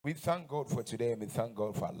We thank God for today and we thank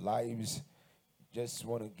God for our lives. Just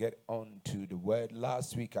want to get on to the word.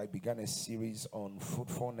 Last week I began a series on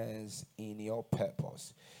fruitfulness in your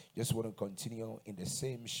purpose. Just want to continue in the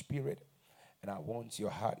same spirit. And I want your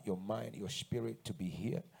heart, your mind, your spirit to be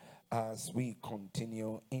here as we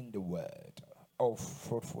continue in the word of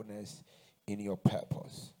fruitfulness in your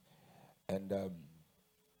purpose. And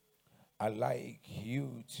I'd like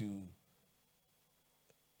you to,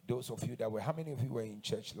 those of you that were, how many of you were in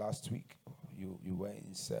church last week? You were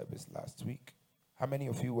in service last week. How many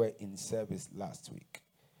of you were in service last week?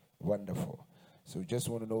 Wonderful. So just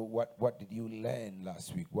want to know what did you learn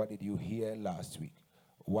last week? What did you hear last week?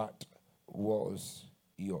 What was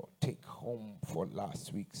your take home for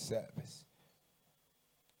last week's service?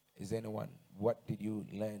 Is there anyone? What did you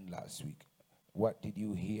learn last week? What did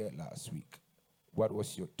you hear last week? What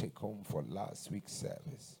was your take home for last week's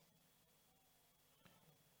service?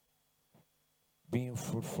 Being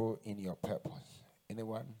fruitful in your purpose.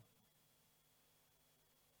 Anyone?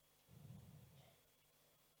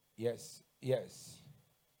 Yes, yes.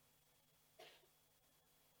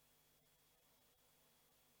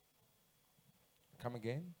 Come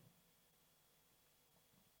again?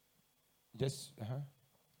 Just,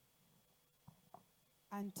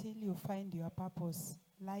 Until you find your purpose,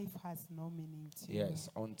 life has no meaning to you. Yes,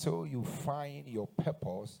 until you find your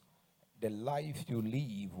purpose, the life you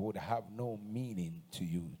live would have no meaning to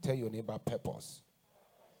you. Tell your neighbor purpose.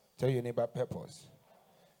 Tell your neighbor purpose.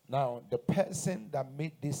 Now, the person that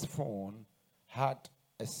made this phone had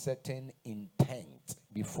a certain intent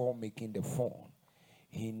before making the phone.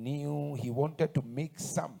 He knew he wanted to make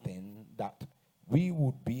something that we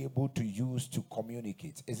would be able to use to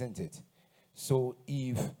communicate, isn't it? So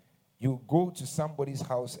if you go to somebody's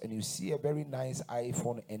house and you see a very nice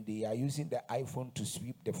iPhone and they are using the iPhone to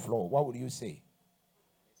sweep the floor, what would you say?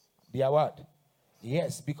 They are what?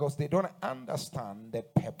 Yes, because they don't understand the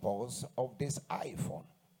purpose of this iPhone.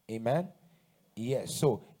 Amen? Yes,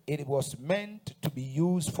 so it was meant to be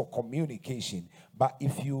used for communication. But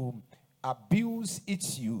if you abuse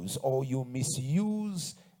its use or you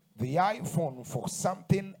misuse the iPhone for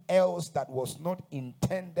something else that was not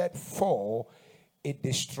intended for, it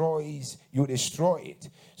destroys, you destroy it.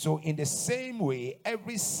 So in the same way,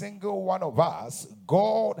 every single one of us,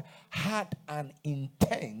 God had an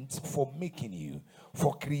intent for making you,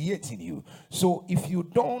 for creating you. So if you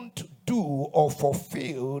don't do or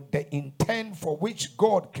fulfill the intent for which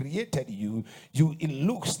God created you, it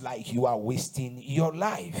looks like you are wasting your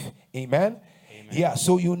life. Amen? Yeah,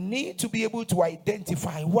 so you need to be able to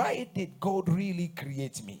identify, why did God really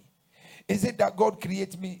create me? Is it that God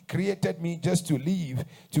created me just to live,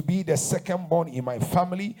 to be the second born in my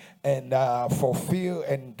family and fulfill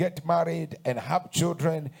and get married and have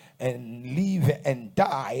children and live and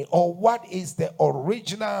die? Or what is the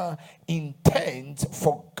original intent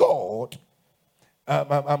for God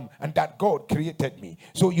and that God created me?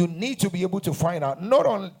 So you need to be able to find out. Not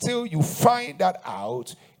until you find that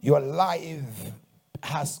out, your life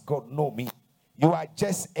has got no meaning. You are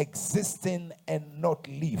just existing and not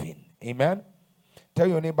living. Amen. Tell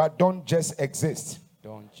your neighbor, don't just exist.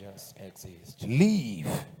 Don't just exist. Live.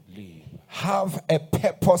 Live. Have a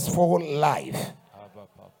purposeful life. Have a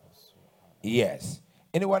purpose. Yes.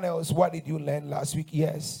 Anyone else? What did you learn last week?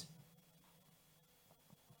 Yes.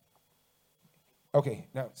 Okay.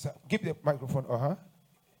 Now, so give the microphone.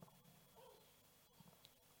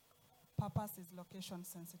 Purpose is location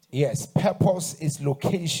sensitive. Yes. Purpose is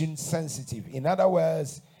location sensitive. In other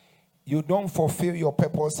words, you don't fulfill your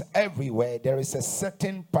purpose everywhere. There is a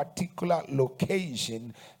certain particular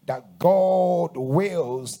location that God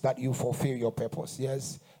wills that you fulfill your purpose.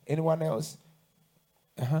 Yes? Anyone else?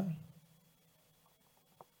 I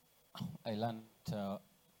learned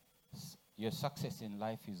your success in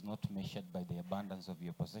life is not measured by the abundance of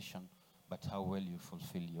your possession, but how well you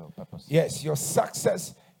fulfill your purpose. Yes, your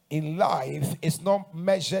success in life is not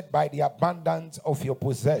measured by the abundance of your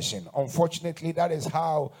possession. Unfortunately, that is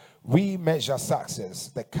how we measure success.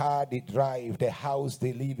 The car they drive, the house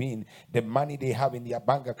they live in, the money they have in their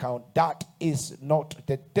bank account. That is not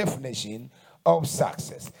the definition of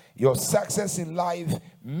success. Your success in life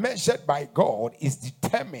measured by God is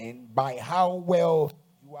determined by how well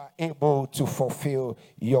you are able to fulfill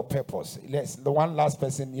your purpose. Let's, the one last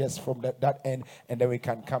person, yes, from that end, and then we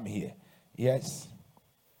can come here. Yes.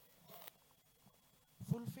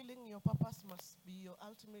 Fulfilling your purpose must be your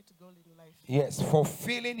ultimate goal in life. Yes,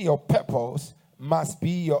 fulfilling your purpose must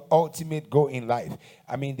be your ultimate goal in life.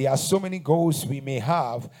 I mean, there are so many goals we may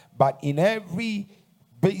have, but in every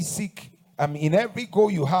in every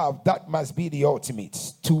goal you have, that must be the ultimate,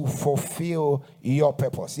 to fulfill your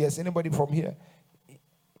purpose. Yes, anybody from here?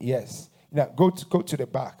 Yes. Now go to the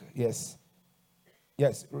back. Yes.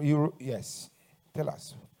 Yes. Yes. Tell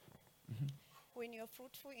us. When you're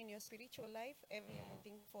fruitful in your spiritual life, every other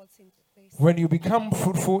thing falls into place. When you become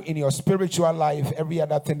fruitful in your spiritual life, every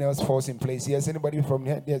other thing else falls in place. Yes. Anybody from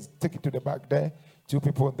here? Yes. Take it to the back there. 2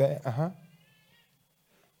 people there.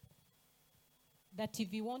 That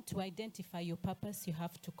if you want to identify your purpose, you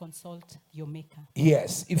have to consult your maker.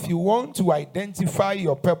 Yes. If you want to identify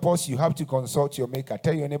your purpose, you have to consult your maker.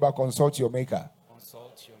 Tell your neighbor, consult your maker.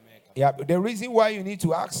 Consult your maker. Yeah, but the reason why you need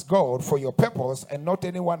to ask God for your purpose and not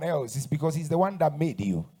anyone else is because he's the one that made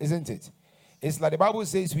you, isn't it? It's like the Bible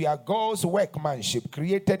says we are God's workmanship,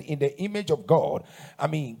 created in the image of God. I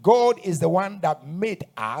mean, God is the one that made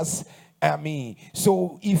us. I mean,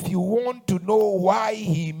 so if you want to know why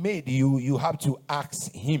he made you, you have to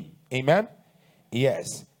ask him. Amen?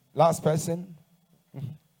 Yes. Last person.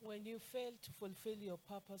 When you fail to fulfill your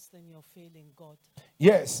purpose, then you're failing God.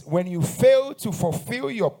 Yes. When you fail to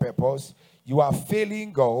fulfill your purpose, you are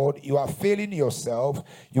failing God. You are failing yourself.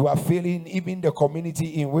 You are failing even the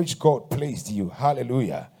community in which God placed you.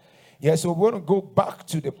 Hallelujah. Yeah, so we're going to go back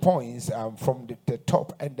to the points from the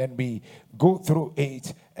top, and then we go through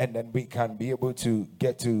it, and then we can be able to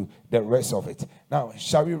get to the rest of it. Now,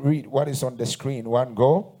 shall we read what is on the screen? One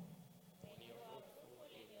go.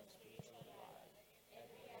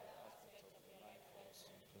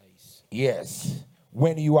 Yes.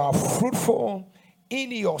 When you are fruitful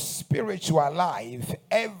in your spiritual life,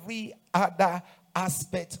 every other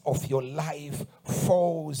aspect of your life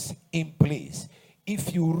falls in place.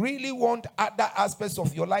 If you really want other aspects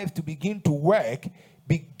of your life to begin to work,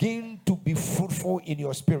 begin to be fruitful in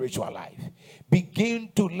your spiritual life. Begin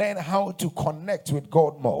to learn how to connect with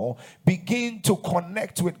God more. Begin to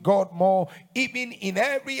connect with God more, even in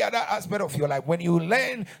every other aspect of your life. When you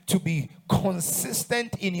learn to be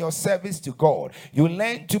consistent in your service to God, you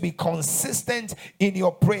learn to be consistent in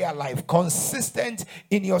your prayer life, consistent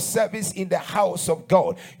in your service in the house of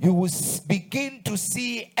God, you will begin to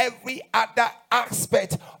see every other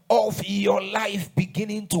aspect of your life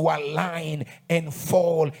beginning to align and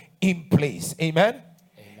fall in place. Amen?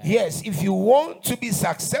 Yes, if you want to be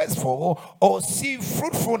successful or see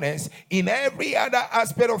fruitfulness in every other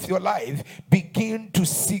aspect of your life, begin to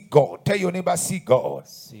seek God. Tell your neighbor, seek God.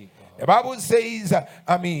 Seek God. The Bible says,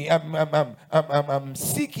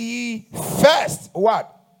 seek ye first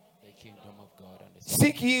what? The kingdom of God. And the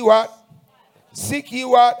Seek ye what? Seek ye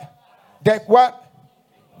what? The what?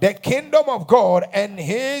 The kingdom of God and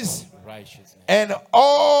his righteousness. And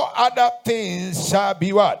all other things shall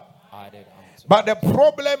be what? Added unto. But the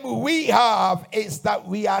problem we have is that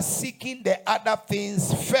we are seeking the other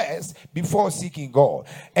things first before seeking God.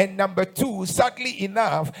 And number two, sadly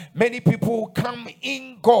enough, many people come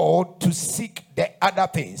in God to seek the other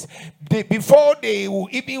things. Before they will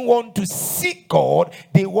even want to seek God,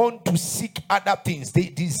 they want to seek other things. They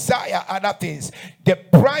desire other things. The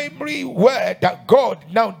primary word that God,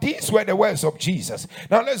 now these were the words of Jesus.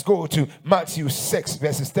 Now let's go to Matthew 6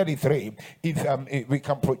 verses 33. If we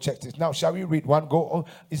can project it. Now shall we read one go? Oh,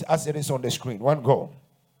 it's as it is on the screen. One go.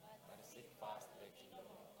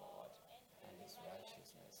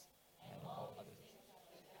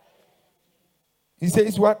 He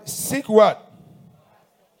says what? Seek what?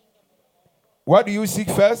 What do you seek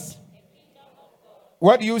first?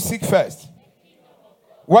 What do you seek first?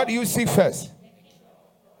 What do you seek first?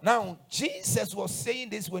 Now, Jesus was saying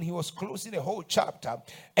this when he was closing the whole chapter,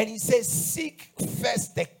 and he says, seek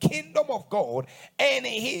first the kingdom of God and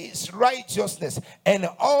his righteousness, and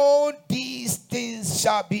all these things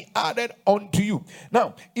shall be added unto you.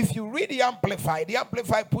 Now, if you read the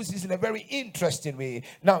Amplified puts this in a very interesting way.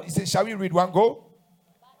 Now, he says, shall we read one go?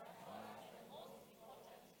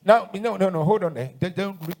 Now, no, hold on there.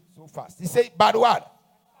 Don't read so fast. He says, but what?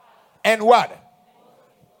 And what?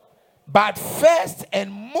 But first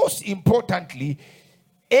and most importantly,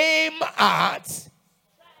 aim at,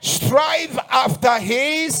 strive after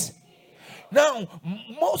his. Now,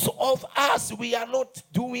 most of us, we are not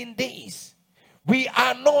doing this. We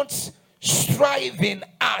are not striving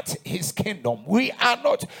at his kingdom. We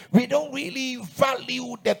don't really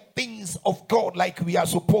value the things of God like we are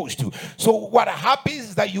supposed to. So what happens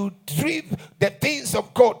is that you treat the things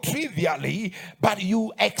of God trivially, but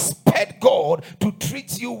you expect God to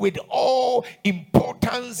treat you with all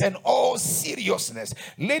importance and all seriousness.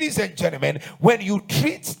 Ladies and gentlemen, when you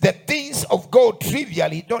treat the things of God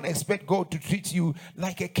trivially, don't expect God to treat you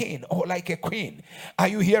like a king or like a queen. Are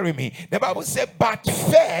you hearing me? The Bible said, but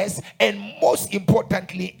first and most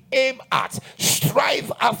importantly, aim at,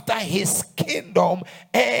 strive after his kingdom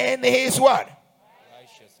and his what?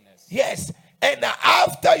 Righteousness. Yes. And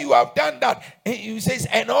after you have done that, he says,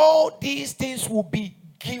 and all these things will be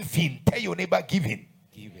given. Tell your neighbor, given.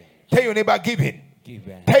 Tell your neighbor, given.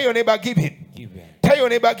 Tell your neighbor, given. Tell your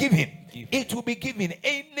neighbor, given. It will be given.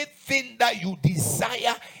 Anything that you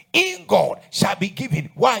desire in God shall be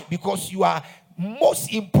given. Why? Because you are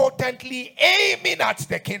most importantly aiming at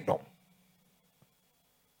the kingdom.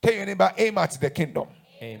 Tell your neighbor, aim at the kingdom.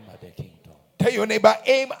 Aim at the kingdom. Tell your neighbor,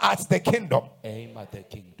 aim at the kingdom. Aim at the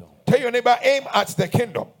kingdom. Tell your neighbor, aim at the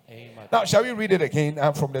kingdom. Aim at Now, shall we read it again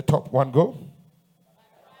from the top? One go.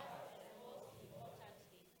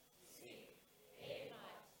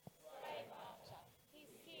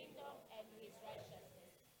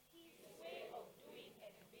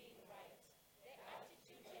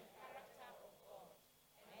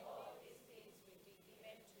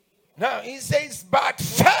 Now he says, but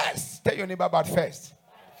first, tell your neighbor, but first.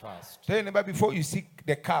 Tell your neighbor, before you seek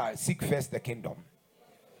the car, seek first the kingdom.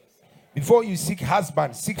 Before you seek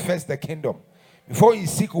husband, seek first the kingdom. Before you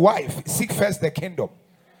seek wife, seek first the kingdom.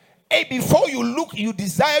 Hey, before you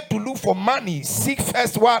desire to look for money, seek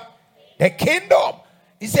first what? The kingdom.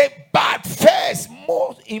 He said, but first,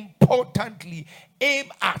 most importantly, aim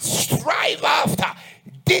at, strive after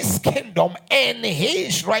this kingdom and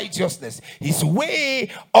his righteousness, his way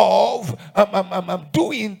of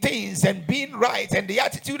doing things and being right, and the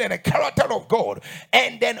attitude and the character of God.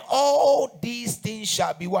 And then all these things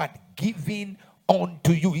shall be what? Given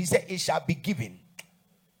unto you. He said, it shall be given.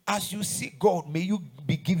 As you seek God, may you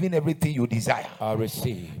be given everything you desire. I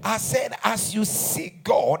receive. I said, as you seek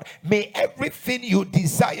God, may everything you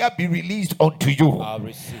desire be released unto you. I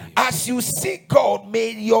receive. As you seek God,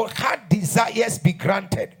 may your heart desires be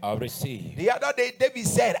granted. I receive. The other day, David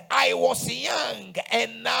said, I was young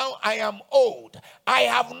and now I am old. I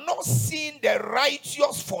have not seen the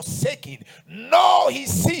righteous forsaken, nor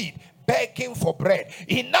his seed begging for bread.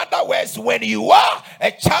 In other words, when you are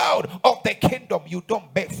a child of the kingdom, you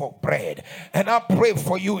don't beg for bread. And I pray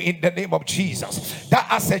for you in the name of Jesus, that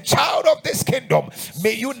as a child of this kingdom,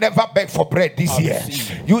 may you never beg for bread this year.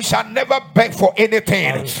 You shall never beg for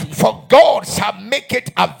anything, for God shall make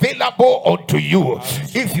it available unto you.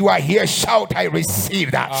 If you are here, shout, I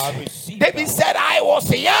receive that. David said, I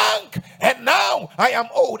was young and now I am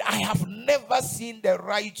old. I have never seen the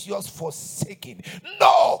righteous forsaken,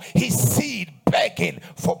 nor his seed begging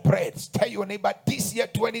for bread. Tell your neighbor, this year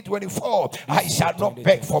 2024, I shall not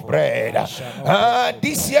beg for bread.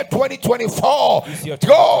 This year 2024,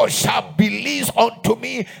 God shall release unto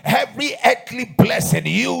me every earthly blessing.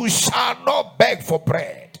 You shall not beg for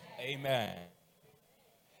bread. Amen.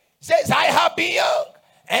 Says, I have been young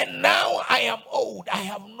and now I am old. I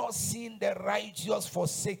have not seen the righteous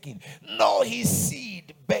forsaken, nor his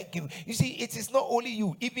seed begging. You see, it is not only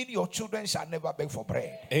you, even your children shall never beg for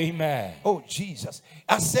bread. Amen. Oh, Jesus.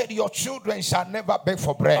 I said, your children shall never beg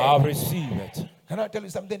for bread. I'll receive it. Can I tell you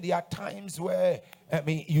something? There are times where,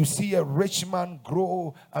 you see a rich man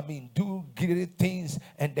grow, do great things,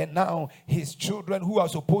 and then now his children who are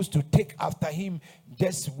supposed to take after him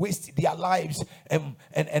just waste their lives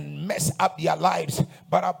and mess up their lives.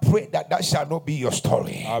 But I pray that shall not be your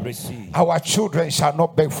story. I receive. Our children shall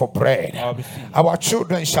not beg for bread. Our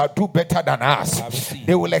children shall do better than us.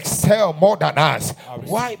 They will excel more than us.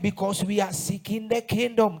 Why? Because we are seeking the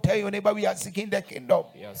kingdom. Tell your neighbor, we are seeking the kingdom.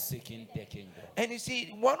 We are seeking the kingdom. And you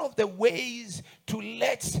see, one of the ways to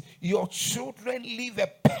let your children live a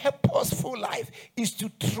purposeful life is to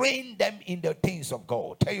train them in the things of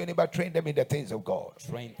God. Tell your neighbor, train them in the things of God.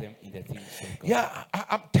 Train them in the things of God. Yeah,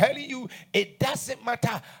 I'm telling you, it doesn't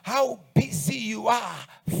matter how busy you are.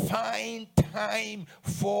 Find time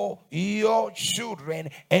for your children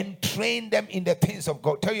and train them in the things of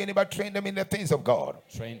God. Tell your neighbor, train them in the things of God.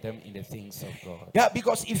 Train them in the things of God. Yeah,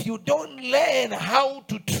 because if you don't learn how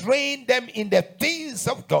to train them in the things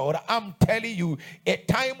of God, I'm telling you, a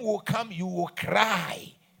time will come you will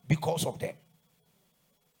cry because of them.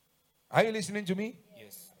 Are you listening to me?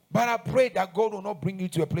 Yes. But I pray that God will not bring you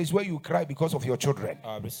to a place where you cry because of your children.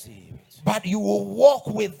 I receive it. But you will walk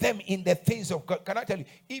with them in the things of God. Can I tell you,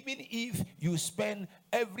 even if you spend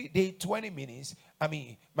every day 20 minutes,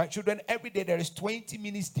 my children, every day there is 20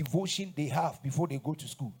 minutes devotion they have before they go to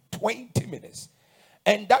school. 20 minutes.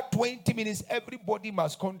 And that 20 minutes, everybody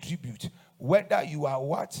must contribute. Whether you are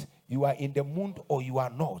what? You are in the mood or you are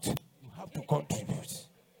not. You have to contribute.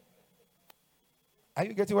 Are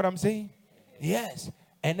you getting what I'm saying? Yes.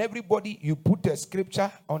 And everybody, you put a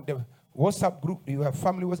scripture on the WhatsApp group, you have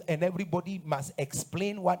family, and everybody must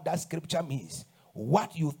explain what that scripture means.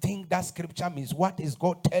 what you think that scripture means. What is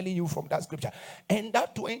God telling you from that scripture? And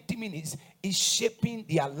that 20 minutes is shaping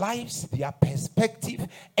their lives, their perspective,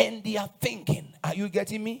 and their thinking. Are you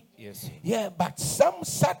getting me? Yes, sir. Yeah, but some,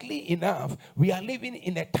 sadly enough, we are living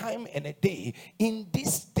in a time and a day, in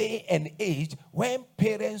this day and age, when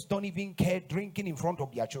parents don't even care drinking in front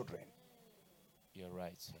of their children. You're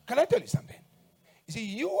right, sir. Can I tell you something? You see,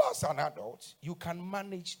 you as an adult, you can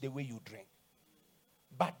manage the way you drink.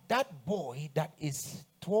 But that boy that is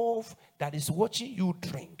 12, that is watching you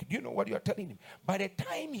drink, do you know what you are telling him? By the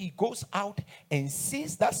time he goes out and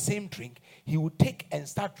sees that same drink, he will take and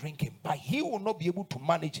start drinking, but he will not be able to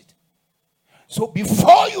manage it. So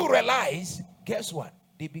before you realize, guess what?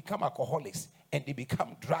 They become alcoholics and they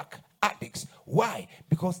become drug addicts. Why?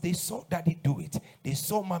 Because they saw daddy do it. They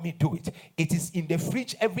saw mommy do it. It is in the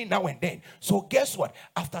fridge every now and then. So guess what?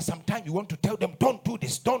 After some time, you want to tell them, don't do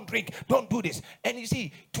this, don't drink, don't do this. And you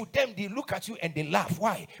see, to them, they look at you and they laugh.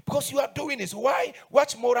 Why? Because you are doing this. Why?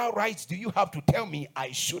 What moral rights do you have to tell me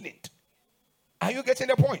I shouldn't? Are you getting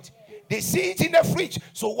the point? They see it in the fridge.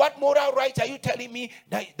 So what moral right are you telling me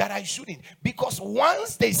that I shouldn't? Because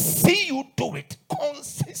once they see you do it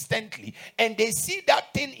consistently and they see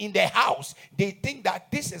that thing in the house, they think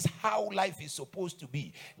that this is how life is supposed to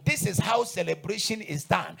be. This is how celebration is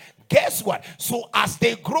done. Guess what? So as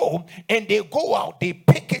they grow and they go out, they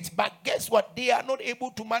pick it, but guess what? They are not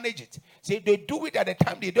able to manage it. See, they do it at the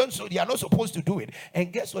time they don't, so they are not supposed to do it.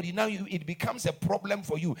 And guess what? It becomes a problem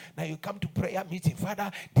for you. Now you come to prayer meeting,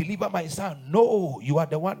 Father, deliver my son. No, you are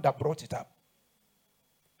the one that brought it up.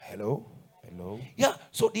 Hello? Hello? Yeah,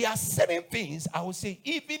 so there are certain things I would say,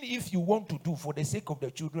 even if you want to do for the sake of the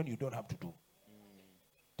children, you don't have to do.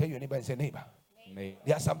 Tell your neighbor and say, neighbor,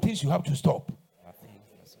 there are some things you have to stop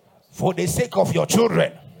for the sake of your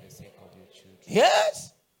children.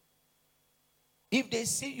 Yes. If they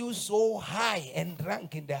see you so high and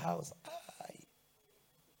drunk in the house,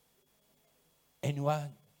 and you are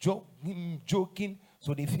joking,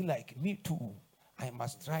 so they feel like, me too, I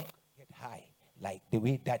must try to get high, like the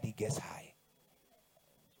way daddy gets high.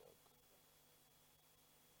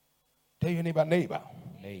 Tell your neighbor,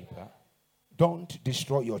 don't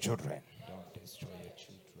destroy your children. Don't destroy your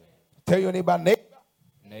children. Tell your neighbor,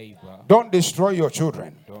 Neighbor, don't destroy your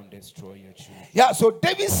children. don't destroy your children. Yeah, so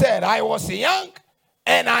David said, I was young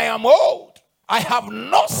and I am old. I have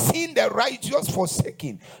not seen the righteous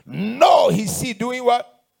forsaken. No, he's doing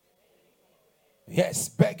what? Yes,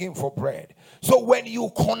 begging for bread. So when you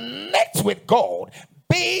connect with God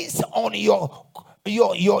based on your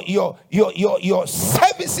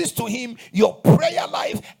services to him, your prayer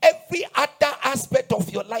life, every other aspect of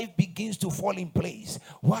your life begins to fall in place.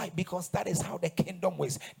 Why? Because that is how the kingdom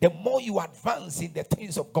works. The more you advance in the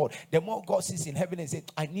things of God, the more God sits in heaven and says,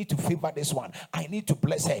 I need to favor this one. I need to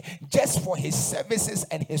bless her. Just for his services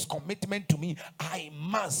and his commitment to me, I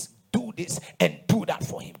must do this and do that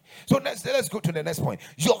for him. So let's go to the next point.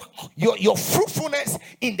 Your fruitfulness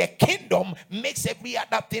in the kingdom makes every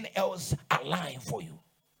other thing else align for you.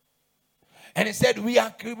 And he said, we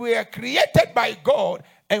are created by God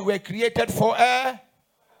and we're created for a.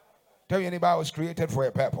 Tell your neighbor, I was created for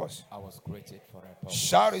a purpose. I was created for a purpose.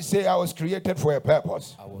 Shout and say, I was created for a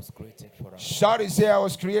purpose. I was created for a purpose. Shout and say, I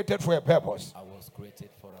was created for a purpose. I was created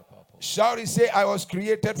for a purpose. Shout and say, I was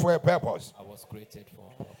created for a purpose. I was created for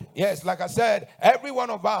a purpose. Yes, like I said, every one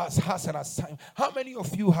of us has an assignment. How many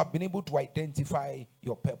of you have been able to identify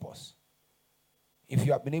your purpose? If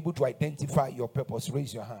you have been able to identify your purpose,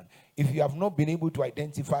 raise your hand. If you have not been able to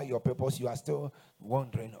identify your purpose, you are still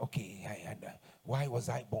wondering, okay, why was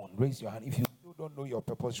I born? Raise your hand. If you still don't know your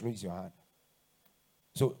purpose, raise your hand.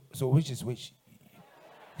 So which is which?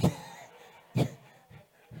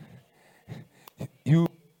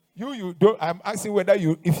 You don't. I'm asking whether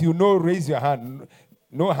if you know, raise your hand.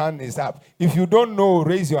 No hand is up. If you don't know,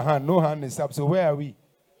 raise your hand. No hand is up. So where are we?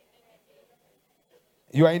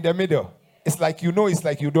 You are in the middle. It's like you know, it's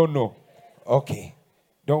like you don't know. Okay.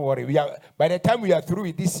 Don't worry. By the time we are through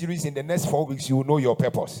with this series in the next 4 weeks, you will know your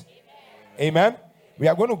purpose. Amen. We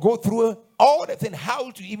are going to go through all the things,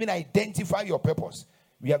 how to even identify your purpose.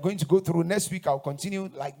 We are going to go through next week. I'll continue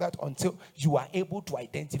like that until you are able to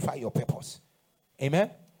identify your purpose.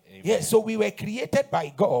 Amen. Yes, so we were created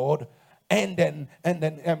by God, and then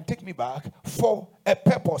take me back, for a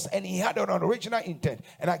purpose, and he had an original intent.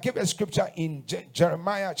 And I give a scripture in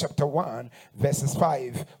Jeremiah chapter 1 verses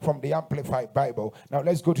 5 from the Amplified Bible. Now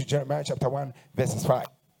let's go to Jeremiah chapter 1 verses 5.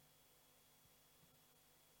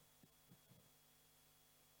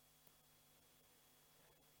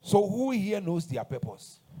 So who here knows their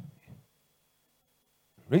purpose?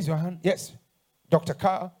 Raise your hand. Yes. Dr.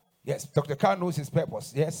 Carr, Yes, Dr. Carr knows his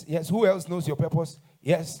purpose. Yes, yes. Who else knows your purpose?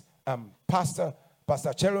 Yes, Pastor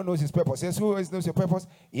Chero knows his purpose. Yes, who else knows your purpose?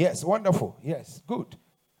 Yes, wonderful. Yes, good.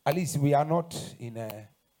 At least we are not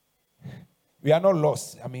we are not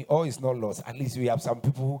lost. I mean, all is not lost. At least we have some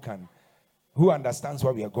people who understands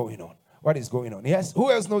what we are going on. What is going on? Yes.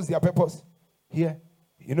 Who else knows their purpose? Here.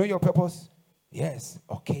 You know your purpose? Yes.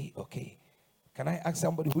 Okay. Can I ask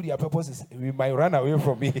somebody who their purpose is? We might run away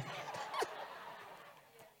from me.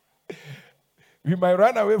 We might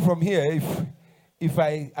run away from here if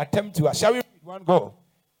I attempt to. Shall we read one go?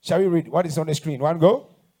 Shall we read what is on the screen? One go.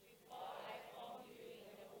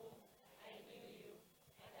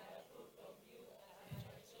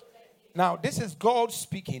 Now, this is God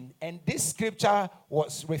speaking, and this scripture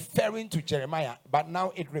was referring to Jeremiah, but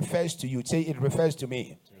now it refers to you. Say, it refers to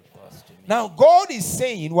me. Now, God is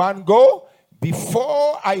saying, one go,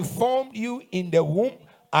 before I formed you in the womb,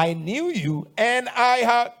 I knew you, and I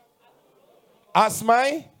had as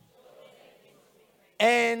my,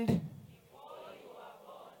 and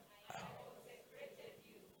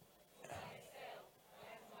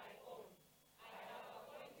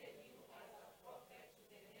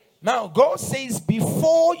now God says,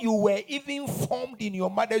 before you were even formed in your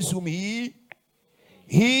mother's womb, he.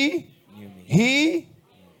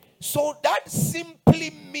 So that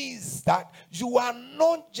simply means that you are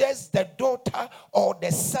not just the daughter or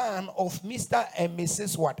the son of Mr. and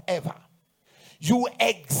Mrs. whatever. You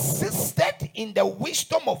existed in the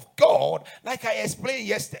wisdom of God, like I explained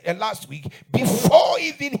last week, before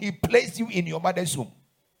even he placed you in your mother's womb.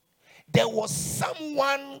 There was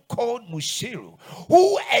someone called Mushiru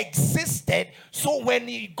who existed. So when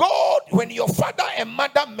your father and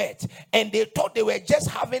mother met and they thought they were just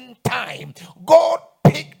having time, God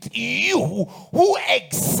picked you who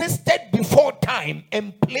existed before time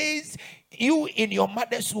and placed you in your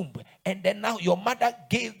mother's womb. And then now your mother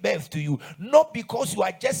gave birth to you, not because you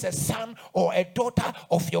are just a son or a daughter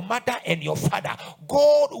of your mother and your father.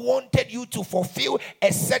 God wanted you to fulfill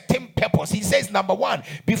a certain purpose. He says, number one,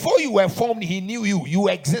 before you were formed, he knew you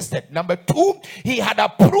existed. Number two, he had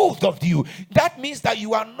approved of you. That means that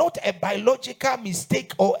you are not a biological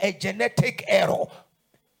mistake or a genetic error.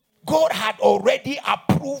 God had already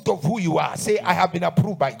approved of who you are. Say, I have been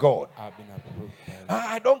approved by God. I've been approved by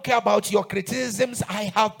I don't care about your criticisms. I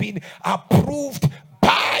have been approved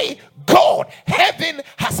by God. Heaven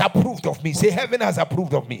has approved of me. Say, heaven has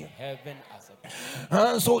approved of me. heaven as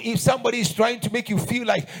a So if somebody is trying to make you feel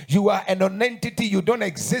like you are an non-entity, you don't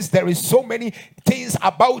exist, there is so many things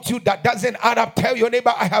about you that doesn't add up, tell your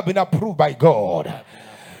neighbor, I have been approved by God.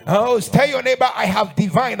 Oh, tell your neighbor, I have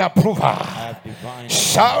divine approval.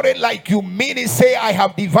 Shout it like you mean it. Say, I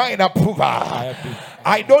have divine approval.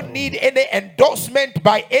 I don't need any endorsement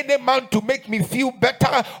by any man to make me feel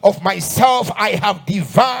better of myself. I have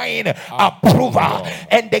divine approval.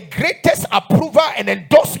 And the greatest approval and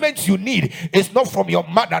endorsement you need is not from your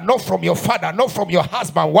mother, not from your father, not from your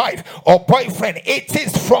husband, wife, or boyfriend. It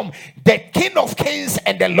is from the King of Kings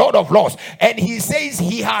and the Lord of Lords. And he says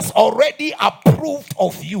he has already approved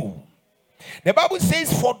of you. The Bible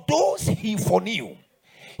says, for those he foreknew,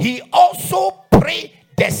 he also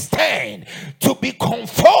predestined to be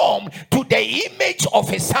conformed to the image of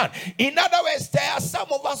his son. In other words, there are some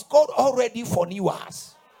of us, God already foreknew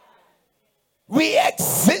us. We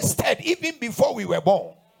existed even before we were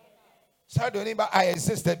born. Shout to your neighbor, I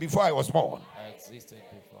existed before I was born. I existed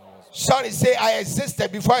before I was born. Shout and say, I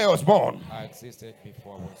existed before I was born. I existed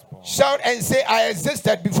before I was born. Shout and say, I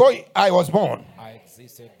existed before I was born. I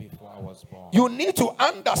existed before I was born. You need to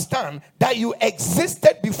understand that you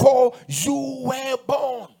existed before you were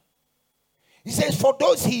born. He says, for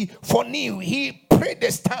those he foreknew, he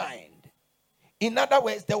predestined. In other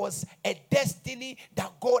words, there was a destiny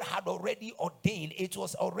that God had already ordained. It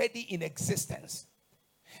was already in existence.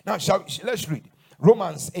 Now, let's read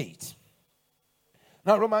Romans 8.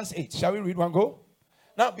 Now, Romans 8. Shall we read one go?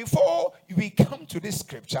 Now, before we come to this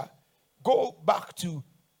scripture, go back to,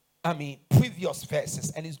 previous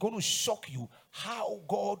verses, and it's going to shock you how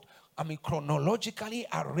God, chronologically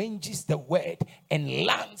arranges the word and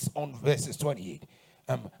lands on verses 28.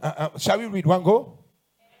 Shall we read one go?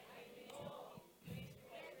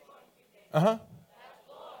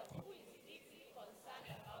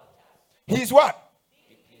 He's what?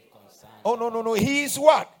 Oh, no. He is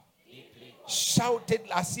what? Shout it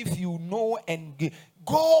as if you know. And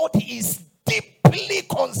God is deeply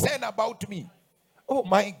concerned about me. Oh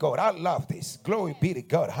my God, I love this. Glory be to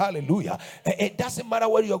God. Hallelujah. It doesn't matter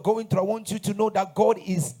what you're going through. I want you to know that God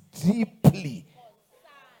is deeply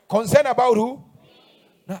concerned about who?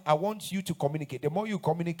 Now, I want you to communicate. The more you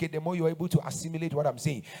communicate, the more you're able to assimilate what I'm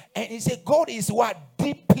saying. And he said, God is what?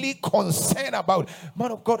 Deeply concerned about.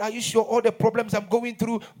 Man of God, are you sure all the problems I'm going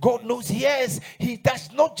through, God knows? Yes, he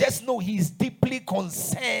does not just know, he's deeply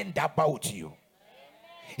concerned about you.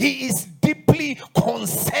 He is deeply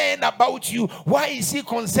concerned about you. Why is he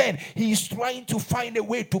concerned? He is trying to find a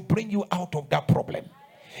way to bring you out of that problem.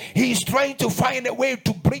 He is trying to find a way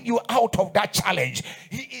to bring you out of that challenge.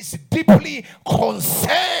 He is deeply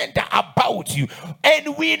concerned about you.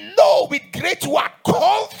 And we know with great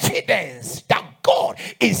confidence that God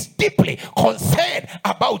is deeply concerned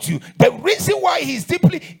about you. The reason why he's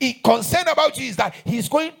deeply concerned about you is that he's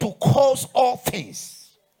going to cause all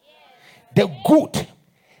things, the good,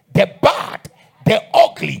 the bad, the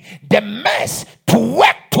ugly, the mess, to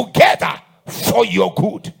work together for your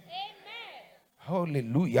good.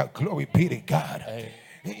 Hallelujah. Glory be to God.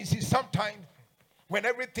 You see, sometimes when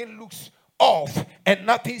everything looks off and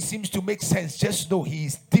nothing seems to make sense, just know he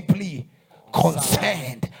is deeply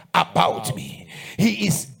concerned about me. He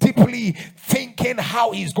is deeply thinking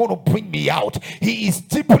how he's going to bring me out. He is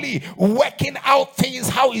deeply working out things,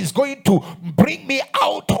 how he's going to bring me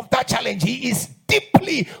out of that challenge. He is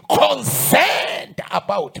deeply concerned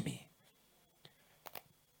about me.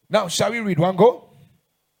 Now, shall we read one go?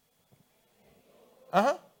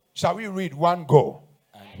 Shall we read one go?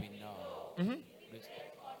 And we know with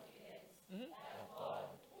confidence that God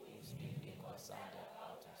is deeply concerned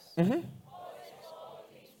about us.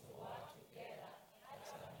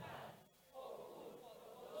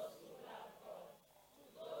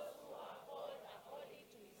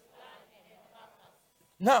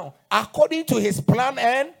 Now, according to his plan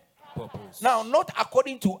and Purpose. now, not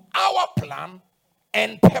according to our plan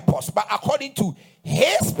and purpose, but according to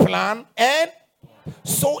his plan and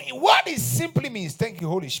so what it simply means, thank you,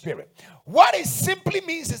 Holy Spirit. What it simply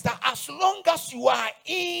means is that as long as you are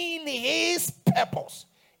in his purpose,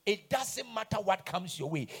 it doesn't matter what comes your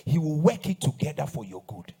way, he will work it together for your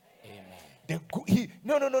good.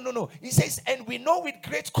 No. He says, and we know with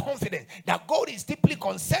great confidence that God is deeply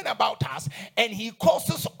concerned about us, and he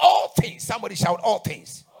causes all things, somebody shout all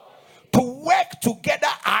things, to work together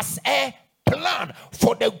as a plan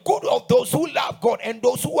for the good of those who love God and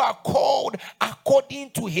those who are called according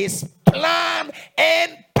to his plan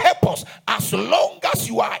and purpose. As long as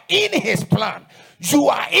you are in his plan, you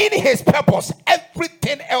are in his purpose,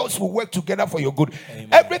 everything else will work together for your good. Amen.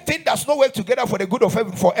 Everything does not work together for the good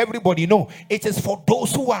of for everybody. No, it is for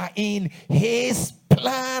those who are in his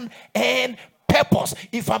plan and purpose.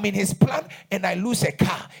 If I'm in his plan and I lose a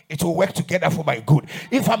car, it will work together for my good.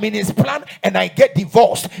 If I'm in his plan and I get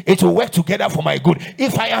divorced, it will work together for my good.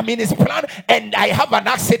 If I am in his plan and I have an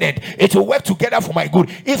accident, it will work together for my good.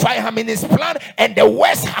 If I am in his plan and the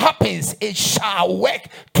worst happens, it shall work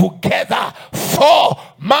together for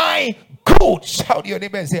my good. Shout your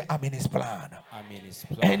neighbor and say, I'm in his plan.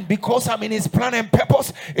 And because I'm in his plan and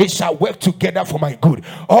purpose, it shall work together for my good.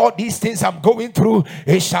 All these things I'm going through,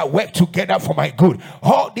 it shall work together for my good.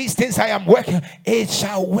 All these things I am working, it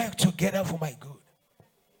shall work together for my good.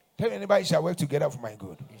 Tell anybody, it shall work together for my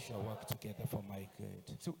good. It shall work together for my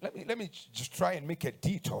good. So let me just try and make a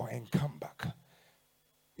detour and come back.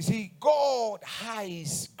 You see, God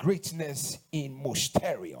hides greatness in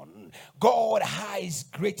mysterion. God hides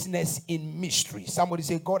greatness in mystery. Somebody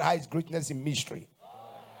say, God hides greatness in mystery.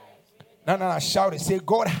 No, shout it. Say,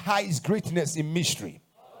 God hides greatness in mystery.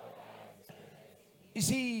 You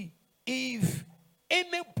see, if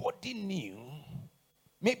anybody knew,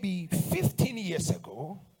 maybe 15 years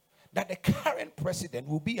ago, that the current president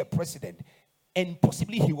will be a president, and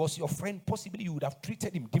possibly he was your friend, possibly you would have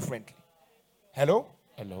treated him differently. Hello?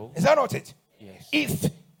 Hello? Is that not it? Yes.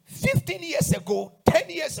 If 15 years ago, 10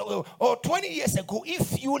 years ago, or 20 years ago,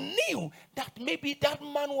 if you knew that maybe that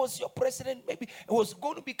man was your president, maybe was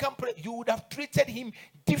going to become president, you would have treated him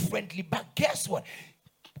differently. But guess what?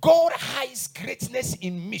 God hides greatness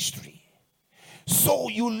in mystery. So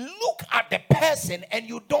you look at the person and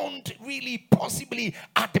you don't really possibly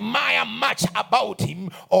admire much about him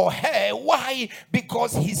or her. Why?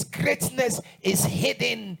 Because his greatness is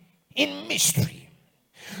hidden in mystery.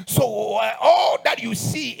 So all that you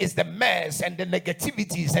see is the mess and the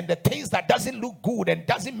negativities and the things that doesn't look good and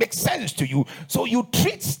doesn't make sense to you. So you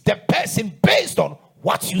treat the person based on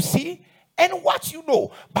what you see and what you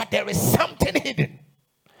know. But there is something hidden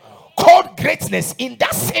called greatness in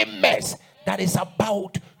that same mess that is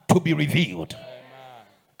about to be revealed.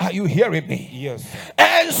 Are you hearing me? Yes.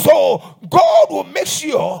 And so God will make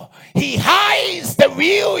sure he hides the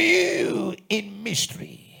real you in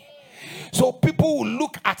mystery. So people will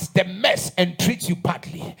look at the mess and treat you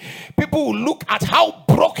badly. People will look at how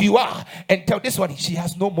broke you are and tell this one, she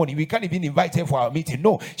has no money. We can't even invite her for our meeting.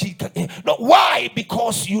 No, no. Why?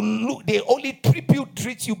 Because they only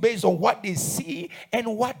treat you based on what they see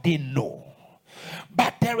and what they know.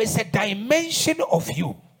 But there is a dimension of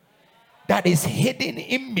you that is hidden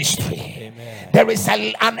in mystery. Amen. There is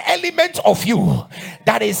an element of you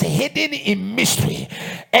that is hidden in mystery,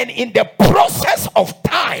 and in the process of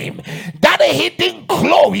time, that hidden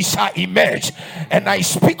glory shall emerge. And I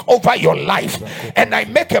speak over your life, and I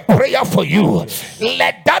make a prayer for you.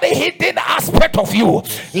 Let that hidden aspect of you,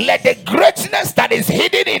 let the greatness that is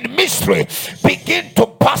hidden in mystery begin to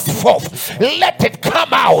burst forth. Let it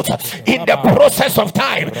come out in the process of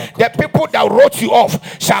time. The people that wrote you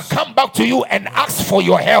off shall come back to you and ask for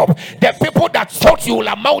your help. The people that thought you will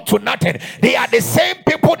amount to nothing, they are the same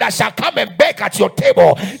people that shall come and beg at your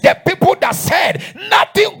table. The people that said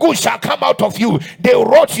nothing good shall come out of you, they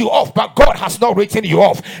wrote you off, but God has not written you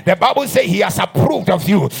off. The Bible says he has approved of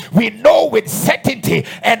you. We know with certainty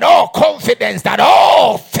and all confidence that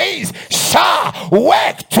all things shall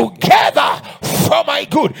work together for my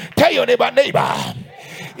good. Tell your neighbor,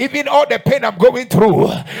 even all the pain I'm going through,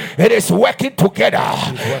 it is working together.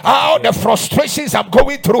 All the frustrations I'm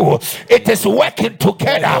going through, it is working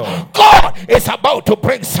together. God is about to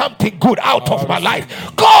bring something good out of my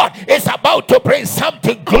life. God is about to bring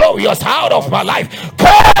something glorious out of my life.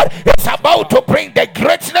 God is about to bring the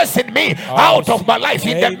greatness in me out of my life.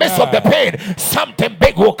 In the midst of the pain, something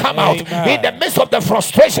big will come out. In the midst of the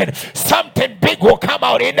frustration, something big will come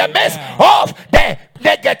out. In the midst of the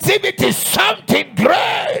negativity, something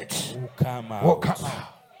great will come out.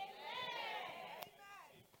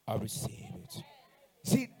 I receive it.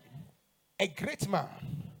 See, a great man,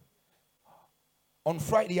 on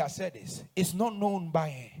Friday I said this, is not known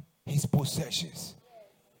by his possessions.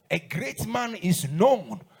 A great man is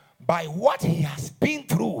known by what he has been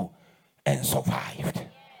through and survived.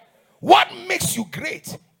 What makes you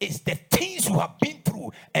great is the things you have been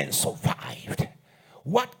through and survived.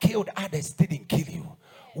 What killed others didn't kill you.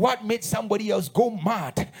 What made somebody else go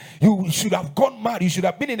mad? You should have gone mad. You should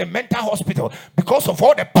have been in a mental hospital because of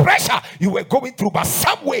all the pressure you were going through. But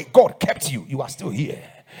some way God kept you. You are still here.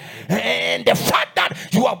 And the fact that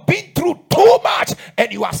you have been through too much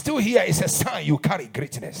and you are still here is a sign you carry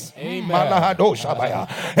greatness. Amen.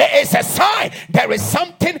 It's a sign there is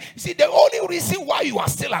something. See, the only reason why you are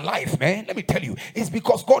still alive, man, let me tell you, is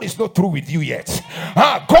because God is not through with you yet.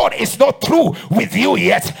 God is not through with you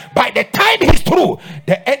yet. By the time he's through,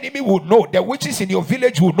 the enemy will know. The witches in your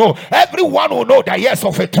village will know. Everyone will know that yes,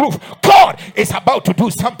 of a truth, God is about to do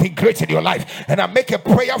something great in your life. And I make a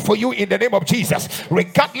prayer for you in the name of Jesus.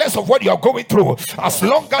 Regardless of what you are going through, as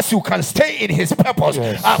long as you can stay in his purpose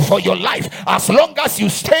for your life, as long as you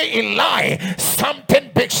stay in line,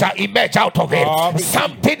 something big shall emerge out of it.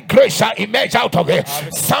 Something great shall emerge out of it.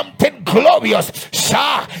 Something glorious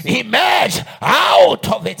shall emerge out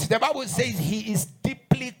of it. The Bible says he is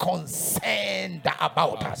deeply concerned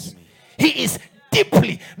about us. He is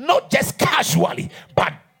deeply, not just casually,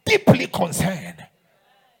 but deeply concerned.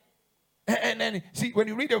 And then, see, when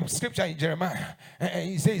you read the scripture in Jeremiah,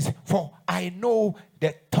 he says, for I know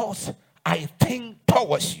the thoughts I think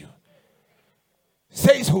towards you.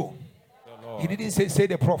 Says who? He didn't say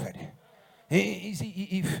the prophet.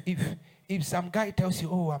 If some guy tells you,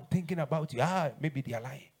 oh, I'm thinking about you, maybe they are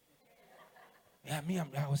lying. Yeah,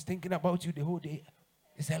 I was thinking about you the whole day.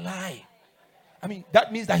 It's a lie. I mean,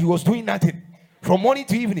 that means that he was doing nothing from morning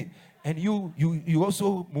to evening. And you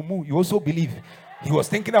also, Mumu, you also believe he was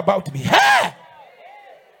thinking about me. Hey!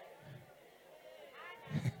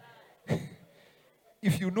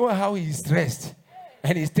 If you know how he's stressed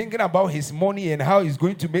and he's thinking about his money and how he's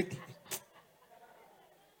going to make.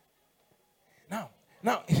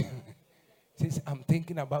 Now, says, I'm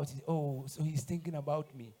thinking about it. Oh, so he's thinking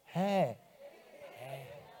about me. Hey.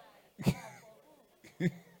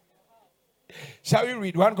 Shall we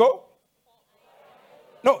read one go?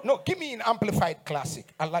 No, give me an amplified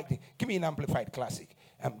classic. I like it. Give me an amplified classic.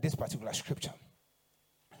 This particular scripture.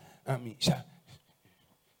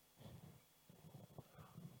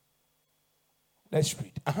 Let's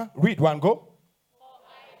read. Read one go. For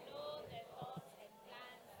I know the thoughts and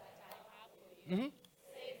plans that I have for you.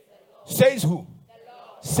 Says who? The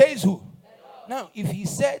Lord. Says who? Now, if he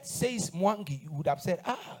says Mwangi, you would have said,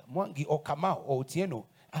 Mwangi or Kamau or Otieno.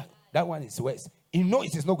 That one is worse. You know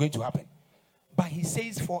it is not going to happen. But he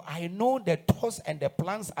says, for I know the thoughts and the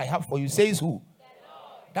plans I have for you. Says who?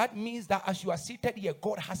 That means that as you are seated here,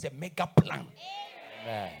 God has a mega plan.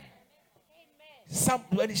 Amen.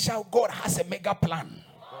 Somebody shout, God has a mega plan.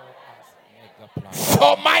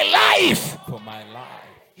 For my life. For my life.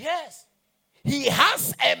 Yes. He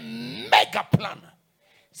has a mega plan.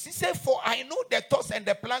 He said, for I know the thoughts and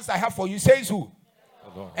the plans I have for you. Says who?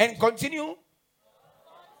 And continue.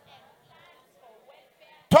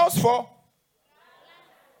 Thoughts for?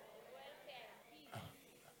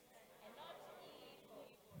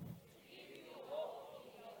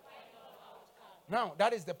 Now,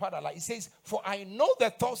 that is the part I like. It says, for I know the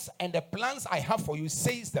thoughts and the plans I have for you,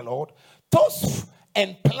 says the Lord. Thoughts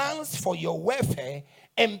and plans for your welfare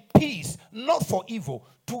and peace, not for evil,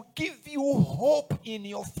 to give you hope in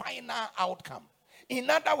your final outcome. In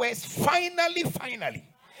other words, finally,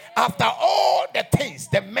 after all the things,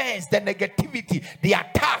 the mess, the negativity, the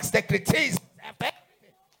attacks, the criticism,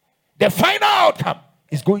 the final outcome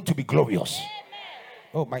is going to be glorious.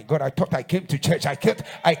 Oh my God, I thought I came to church. I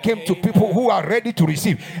came to people who are ready to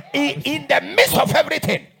receive. In the midst of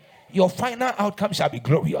everything, your final outcome shall be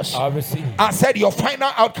glorious. I said your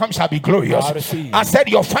final outcome shall be glorious. I said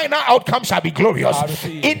your final outcome shall be glorious.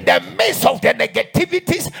 In the midst of the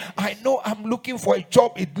negativities, I know I'm looking for a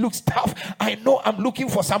job. It looks tough. I know I'm looking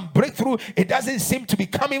for some breakthrough. It doesn't seem to be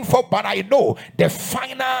coming forth, but I know the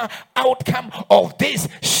final outcome of this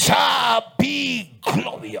shall be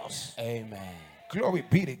glorious. Amen. Glory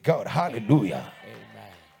be to God. Hallelujah. Amen.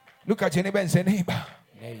 Look at your neighbor and say, neighbor,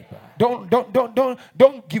 Neighbor,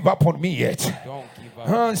 don't give up on me yet. don't give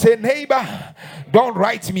up. Say, neighbor, don't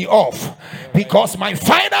write me off, because my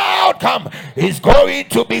final outcome is going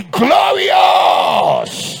to be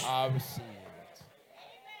glorious. I receive it.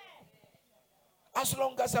 As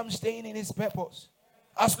long as I'm staying in his purpose,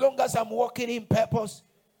 as long as I'm walking in purpose,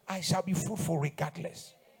 I shall be fruitful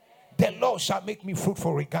regardless. The Lord shall make me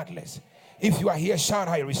fruitful regardless. If you are here, shout,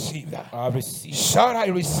 I receive that. I receive. Shout, I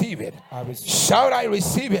receive it. I receive. Shout, I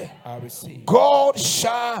receive it. I receive. God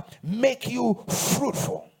shall make you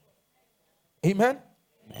fruitful. Amen.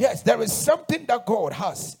 Yes, there is something that God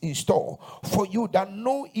has in store for you that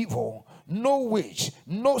no evil, no witch,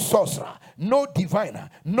 no sorcerer, no diviner,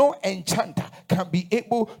 no enchanter can be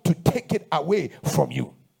able to take it away from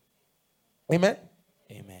you. Amen.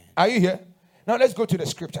 Amen. Are you here? Now let's go to the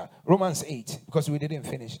scripture, Romans 8, because we didn't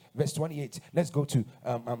finish. Verse 28. Let's go to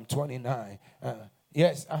 29.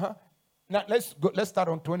 Yes. Now let's go. Let's start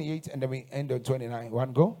on 28 and then we end on 29.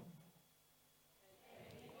 One go.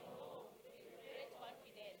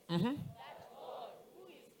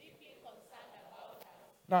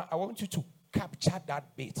 Now I want you to capture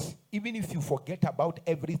that bit. Even if you forget about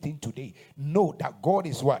everything today, know that God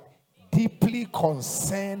is what? Deeply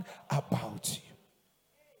concerned about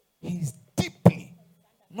you. He's deeply,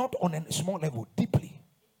 not on a small level, deeply.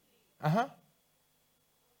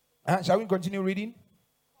 Shall we continue reading?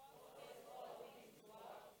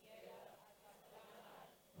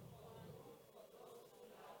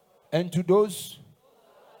 And to those,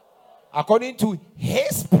 according to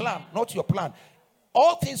his plan, not your plan,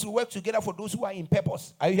 all things will work together for those who are in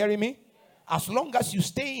purpose. Are you hearing me? As long as you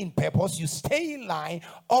stay in purpose, you stay in line,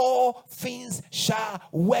 all things shall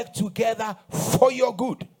work together for your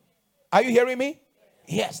good. Are you hearing me?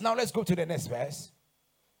 Yes. Now let's go to the next verse.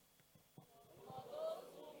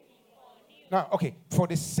 Now, okay, for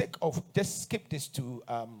the sake of, just skip this to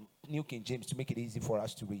New King James to make it easy for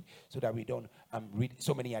us to read, so that we don't read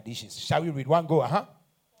so many additions. Shall we read one go?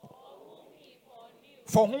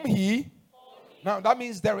 For whom he. Now that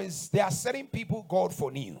means there are certain people God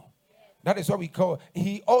foreknew. That is what we call.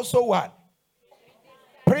 He also what?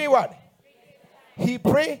 Pray what? He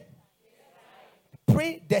pray.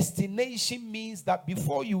 Predestination means that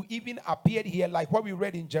before you even appeared here, like what we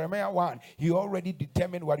read in Jeremiah 1, he already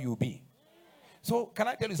determined what you'll be. So can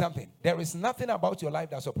I tell you something? There is nothing about your life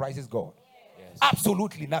that surprises God. Yes.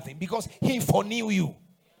 Absolutely nothing, because he foreknew you.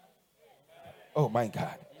 Oh my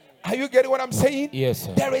God. Are you getting what I'm saying? Yes,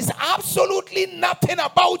 sir. There is absolutely nothing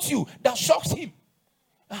about you that shocks him.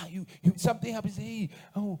 You something happens. Hey,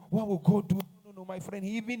 what will God do? No, my friend,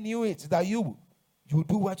 he even knew it, that you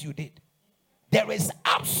do what you did. There is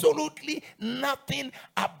absolutely nothing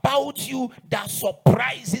about you that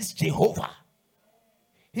surprises Jehovah.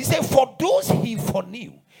 He said, for those he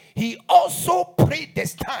foreknew, he also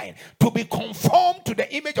predestined to be conformed to the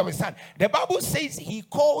image of his son. The Bible says he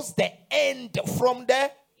calls the end from the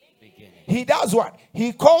beginning. He does what?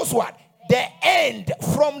 He calls what? The end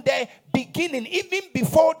from the beginning. Even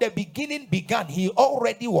before the beginning began, he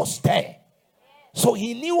already was there. So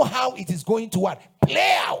he knew how it is going to what?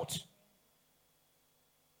 Play out.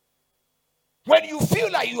 When you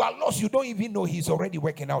feel like you are lost, you don't even know he's already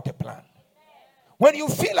working out a plan. When you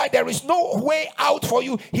feel like there is no way out for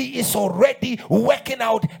you, he is already working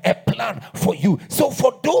out a plan for you. So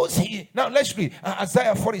for those now let's read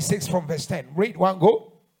Isaiah 46 from verse 10. Read one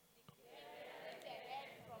go.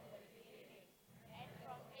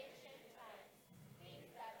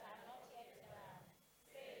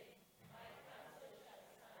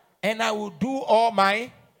 and I will do all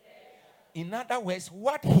my. In other words,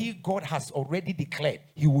 what God has already declared,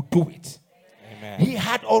 he will do it. Amen. He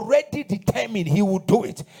had already determined he would do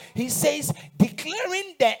it. He says,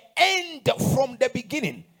 declaring the end from the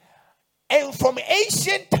beginning and from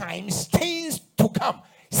ancient times things to come,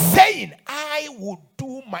 saying, I will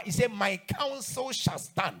do my, he said, my counsel shall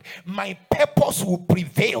stand, my purpose will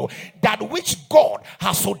prevail, that which God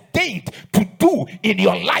has ordained to do in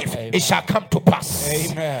your life, Amen. it shall come to pass.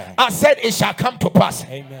 Amen. I said it shall come to pass.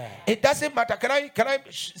 Amen. It doesn't matter. Can I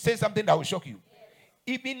say something that will shock you?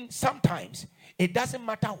 Even sometimes it doesn't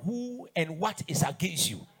matter who and what is against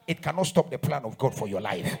you. It cannot stop the plan of God for your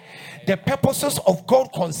life. The purposes of God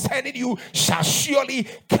concerning you shall surely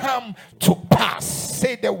come to pass.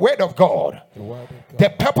 Say the word of God. The word of God. The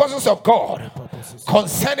purposes of God Purposes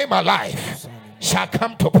concerning my life shall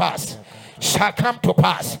come to pass. Shall come to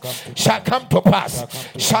pass. Shall come to pass.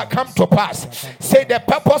 Shall come to pass. Say the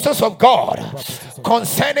purposes of God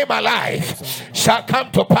concerning my life shall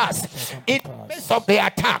come to pass. In the midst of the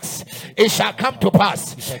attacks, it shall come to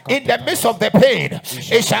pass. In the midst of the pain,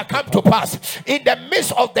 it shall come to pass. In the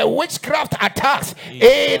midst of the witchcraft attacks,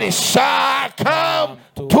 it shall come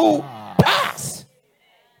to pass.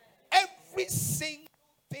 Every single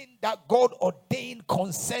thing that God ordained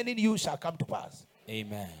concerning you shall come to pass.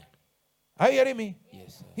 Amen. Are you hearing me?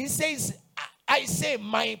 Yes, sir. He says, I say,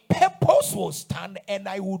 my purpose will stand and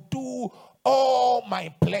I will do all my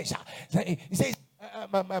pleasure. He says,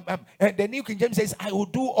 the New King James says, I will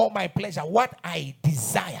do all my pleasure. What I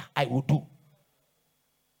desire, I will do.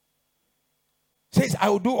 Says, I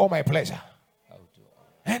will do all my pleasure.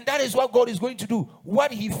 And that is what God is going to do.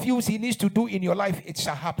 What he feels he needs to do in your life, it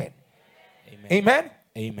shall happen. Amen. Amen?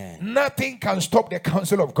 Amen. Nothing can stop the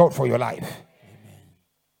counsel of God for your life.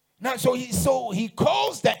 Now, so he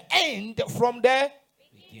calls the end from the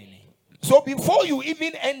Beginning. so before you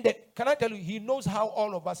even end it, can I tell you, he knows how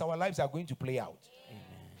all of us, our lives are going to play out. Amen.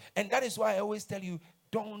 And that is why I always tell you,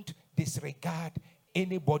 don't disregard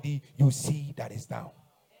anybody you see that is down.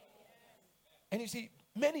 And you see,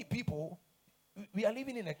 many people, we are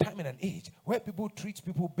living in a time and an age where people treat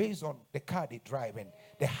people based on the car they drive and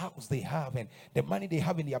the house they have and the money they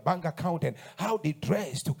have in their bank account and how they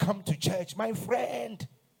dress to come to church. My friend,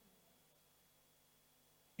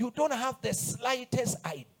 you don't have the slightest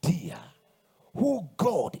idea who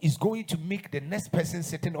God is going to make the next person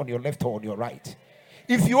sitting on your left or on your right.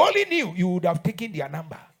 If you only knew, you would have taken their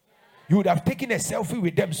number. You would have taken a selfie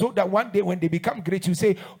with them so that one day when they become great, you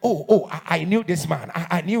say, I knew this man.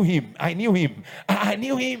 I knew him. I knew him. I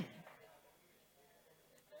knew him.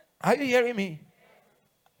 Are you hearing me?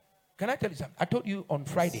 Can I tell you something? I told you on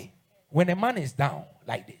Friday, when a man is down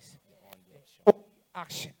like this,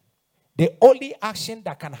 action. The only action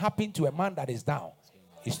that can happen to a man that is down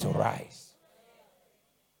is to rise.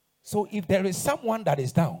 So if there is someone that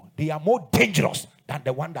is down, they are more dangerous than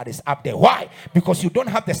the one that is up there. Why? Because you don't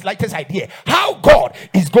have the slightest idea how God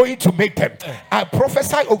is going to make them. I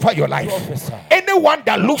prophesy over your life. Prophesy. Anyone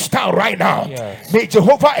that looks down right now, Yes. may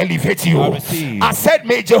Jehovah elevate you. I receive. I said,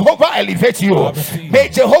 may Jehovah elevate you. I receive. May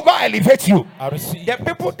Jehovah elevate you. I receive. The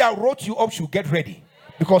people that wrote you up should get ready.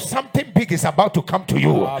 Because something big is about to come to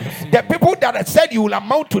you. I receive. The people that have said you will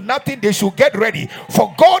amount to nothing, they should get ready.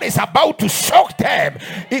 For God is about to shock them.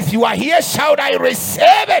 If you are here, shout, I receive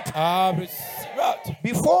it. I receive it.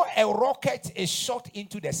 Before a rocket is shot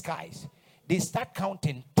into the skies, they start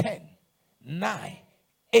counting 10, 9,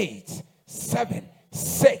 8, 7,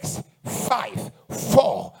 6, 5,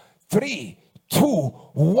 4, 3, 2,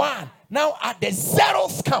 1. Now at the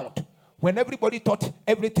 0th count, when everybody thought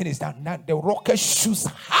everything is done, now the rocket shoots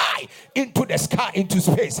high into the sky, into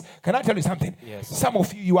space. Can I tell you something? Yes. Some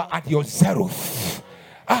of you are at your 0th.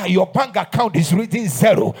 Your bank account is reading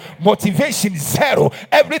 0. Motivation 0.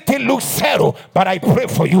 Everything looks 0. But I pray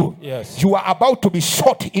for you. Yes. You are about to be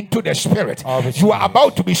shot into the spirit. I receive. You are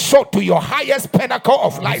about to be shot to your highest pinnacle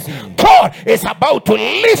of life. receive. God is about to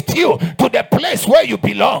lift you to the place where you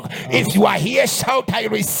belong. If you are here, shout, I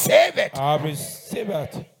receive it. I receive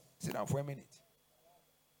it. Sit down for a minute.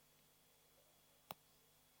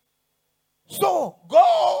 So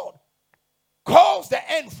God calls the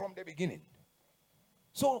end from the beginning.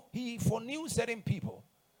 So he foreknew certain people.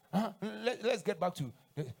 Let's get back to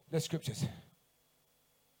the scriptures.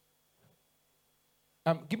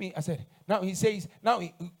 Give me, I said, now he says,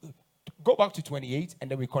 go back to 28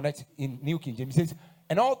 and then we connect in New King James. He says,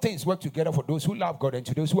 and all things work together for those who love God and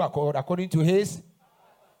to those who are called according to his.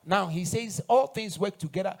 Now he says all things work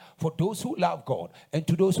together for those who love God and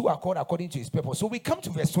to those who are called according to his purpose. So we come to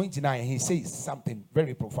verse 29 and he says something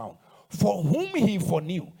very profound. for whom he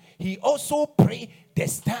foreknew, he also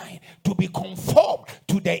predestined to be conformed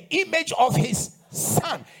to the image of his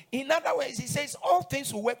Son. In other words, he says all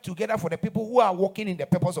things will work together for the people who are walking in the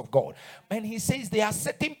purpose of God. And he says there are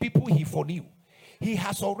certain people he foreknew. He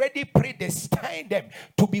has already predestined them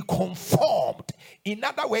to be conformed. In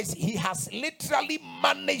other words, he has literally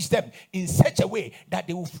managed them in such a way that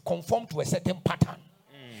they will conform to a certain pattern.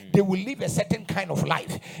 They will live a certain kind of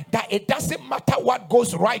life. That it doesn't matter what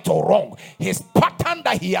goes right or wrong. His pattern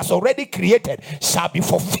that he has already created shall be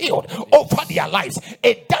fulfilled over their lives.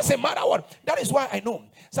 It doesn't matter what. That is why I know.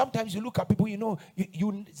 Sometimes you look at people,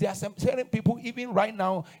 there are some certain people, even right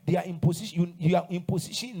now, they are in position. You are in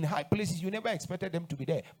position in high places. You never expected them to be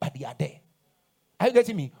there, but they are there. Are you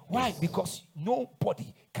getting me? Why? Because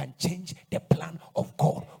nobody can change the plan of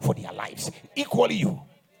God for their lives. Equally you.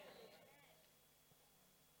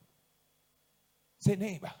 Say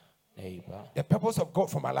neighbor. The purpose of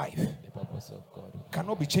God for my life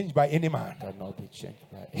cannot be changed by any man.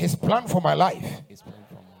 His plan for my life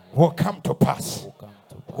will come to pass.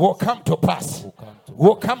 Will come to pass.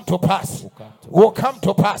 Will come to pass. Will come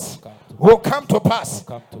to pass. Will come to pass.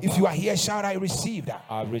 If you are here, shout, I receive that.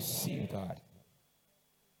 I receive that.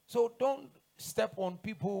 So don't step on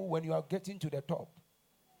people when you are getting to the top,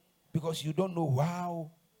 because you don't know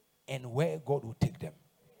how and where God will take them.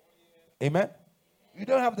 Amen. You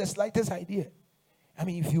don't have the slightest idea. I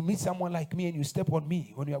mean, if you meet someone like me and you step on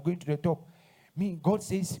me when you are going to the top, God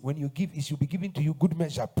says when you give, it should be given to you good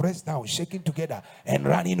measure, pressed down, shaking together, and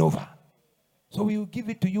running over. So we will give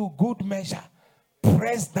it to you good measure,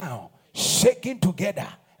 pressed down, shaking together,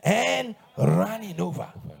 and running over.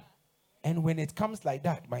 And when it comes like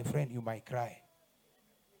that, my friend, you might cry.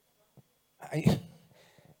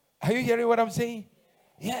 Are you hearing what I'm saying?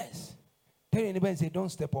 Yes. Tell anybody and say, don't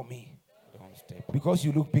step on me. Because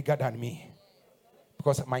you look bigger than me.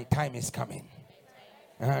 Because my time is coming.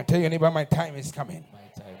 Tell your neighbor, my time is coming.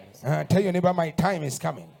 Tell your neighbor, my time is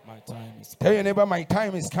coming. Tell your neighbor, my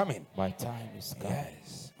time is coming. My time is coming.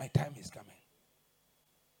 Yes, my time is coming.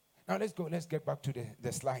 Now let's go. Let's get back to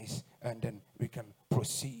the slides, and then we can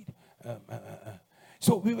proceed.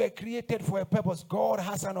 So we were created for a purpose. God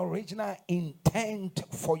has an original intent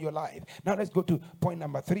for your life. Now let's go to point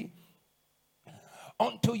number 3.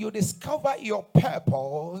 Until you discover your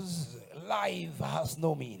purpose, life has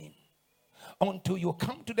no meaning. Until you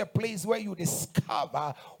come to the place where you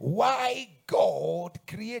discover why God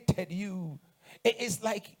created you. It is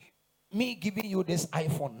like me giving you this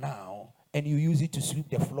iPhone now, and you use it to sweep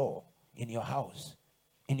the floor in your house,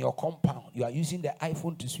 in your compound. You are using the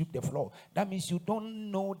iPhone to sweep the floor. That means you don't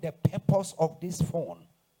know the purpose of this phone.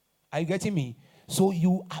 Are you getting me? So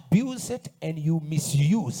you abuse it and you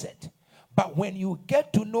misuse it. But when you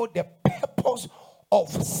get to know the purpose of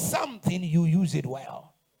something, you use it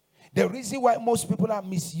well. The reason why most people are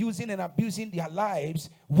misusing and abusing their lives,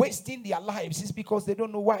 wasting their lives, is because they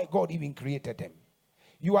don't know why God even created them.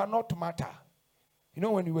 You are not matter. You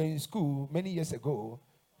know, when you were in school many years ago,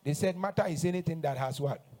 they said matter is anything that has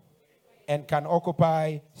what? And can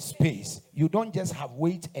occupy space. You don't just have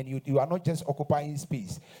weight, and you are not just occupying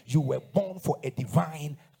space. You were born for a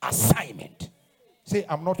divine assignment. Say,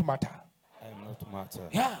 I'm not matter. Matter.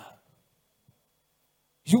 Yeah.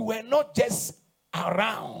 You were not just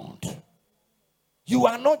around. You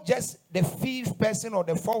are not just the 5th person or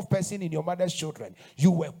the 4th person in your mother's children.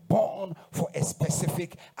 You were born for a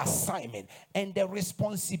specific assignment. And the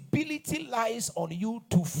responsibility lies on you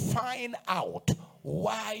to find out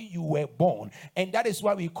why you were born. And that is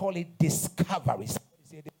why we call it discovery.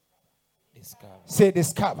 Discover. Say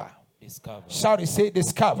discover. Discover. Shout it, say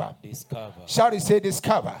discover. Discover. Shout it, say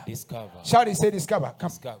discover. Discover. Shout it, say discover. Come.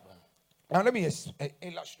 Discover. Now let me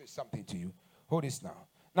illustrate something to you. Hold this now.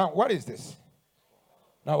 Now, what is this?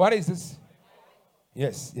 Now, what is this?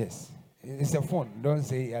 Yes. It's a phone. Don't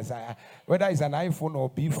say yes. Whether it's an iPhone or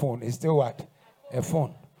B phone, it's still what? A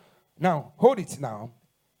phone. Now, hold it now.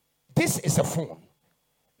 This is a phone.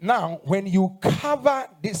 Now, when you cover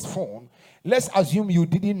this phone, let's assume you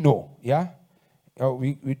didn't know, yeah?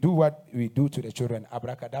 We do what we do to the children.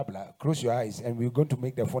 Abracadabra. Close your eyes, and we're going to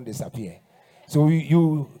make the phone disappear. So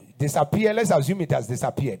you disappear. Let's assume it has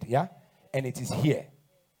disappeared. Yeah, and it is here.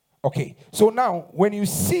 Okay. So now, when you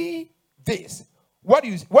see this, what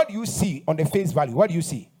do you see on the face value? What do you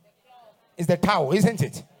see? It's the towel, isn't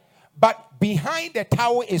it? But behind the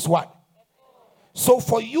towel is what? So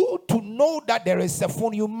for you to know that there is a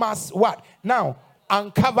phone, you must what? Now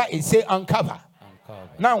uncover it. Say uncover.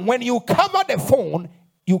 Now, when you cover the phone,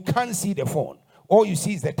 you can't see the phone. All you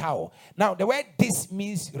see is the towel. Now, the word "dis"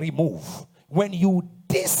 means remove. When you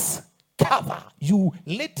discover cover, you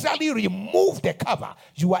literally remove the cover,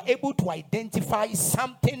 you are able to identify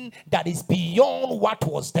something that is beyond what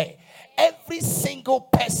was there. Every single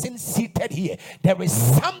person seated here, there is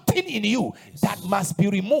something in you that must be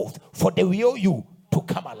removed for the real you to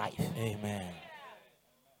come alive. Amen.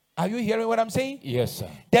 Are you hearing what I'm saying? Yes, sir.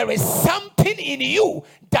 There is something in you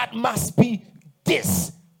that must be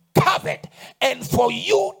discovered. And for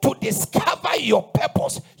you to discover your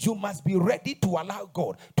purpose, you must be ready to allow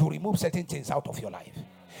God to remove certain things out of your life.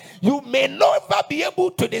 You may never be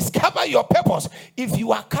able to discover your purpose if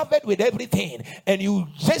you are covered with everything and you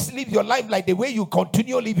just live your life like the way you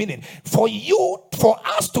continue living it. For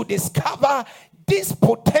us to discover this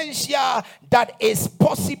potential that is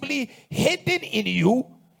possibly hidden in you,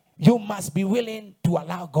 you must be willing to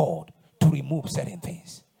allow God to remove certain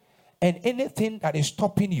things. And anything that is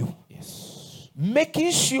stopping you,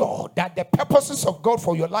 making sure that the purposes of God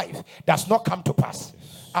for your life does not come to pass,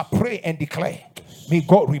 I pray and declare, may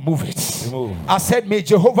God remove it. Remove. I said, may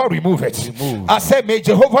Jehovah remove it. Remove. I said, may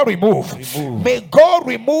Jehovah remove. Remove. May God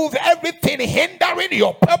remove everything hindering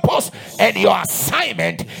your purpose and your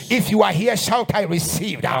assignment. If you are here, shout, I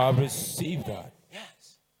receive that. I receive that.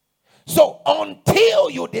 Yes. So until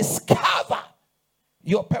you discover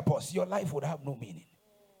your purpose, your life would have no meaning.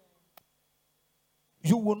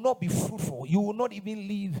 You will not be fruitful. You will not even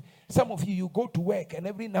leave. Some of you go to work and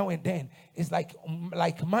every now and then it's like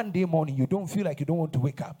Monday morning, you don't feel like you don't want to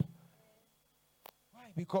wake up. Why?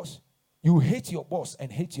 Because you hate your boss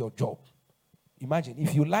and hate your job. Imagine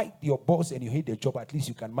if you like your boss and you hate the job, at least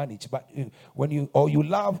you can manage. But when you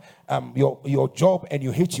love your job and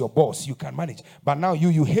you hate your boss, you can manage. But now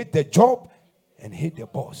you hate the job and hate the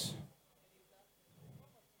boss.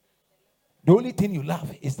 The only thing you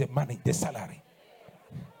love is the money, the salary.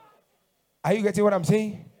 Are you getting what I'm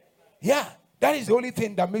saying? Yeah, that is the only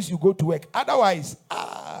thing that makes you go to work. Otherwise,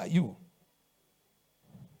 you.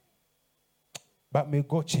 But may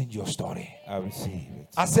God change your story. I receive it.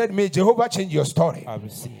 I said, may Jehovah change your story. I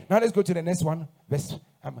receive. Now let's go to the next one. Verse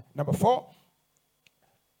number 4.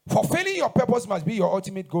 Fulfilling your purpose must be your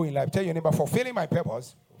ultimate goal in life. Tell your neighbor, fulfilling my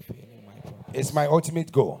purpose is my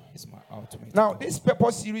ultimate goal. It's my ultimate Now, goal. this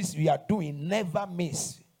purpose series we are doing, never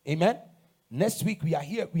miss. Amen. Next week we are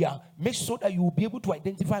here. Make sure that you will be able to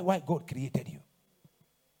identify why God created you.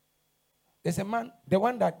 There's a man, the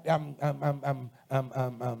one that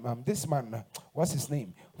this man, what's his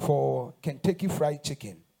name? For Kentucky Fried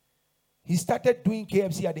Chicken. He started doing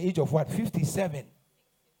KFC at the age of what? 57.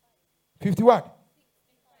 50 what?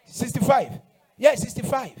 65. Yeah,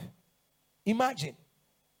 65. Imagine.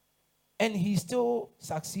 And he still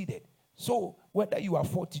succeeded. So whether you are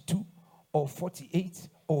 42 or 48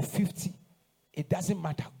 or 50, it doesn't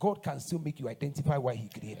matter. God can still make you identify why he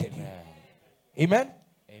created you. Amen?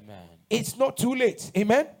 Amen. It's not too late.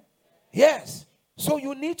 Amen? Yes. So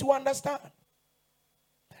you need to understand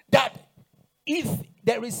that if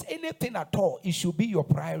there is anything at all, it should be your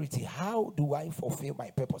priority. How do I fulfill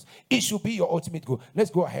my purpose? It should be your ultimate goal. Let's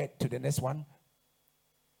go ahead to the next one.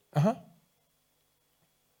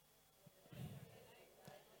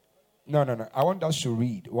 No. I want us to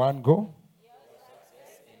read. One, go.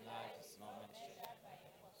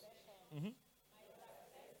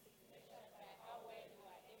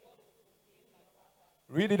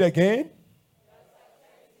 Read it again.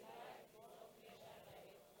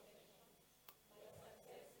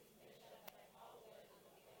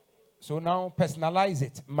 So now personalize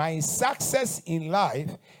it. My success in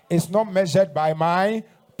life is not measured by my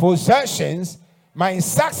possessions. My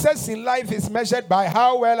success in life is measured by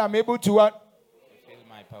how well I'm able to fulfill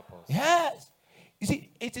my purpose. Yes. You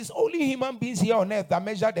see, it is only human beings here on earth that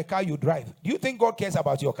measure the car you drive. Do you think God cares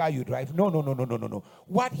about your car you drive? No.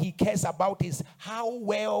 What he cares about is how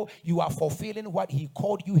well you are fulfilling what he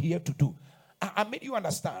called you here to do. I made you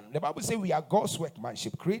understand. The Bible says we are God's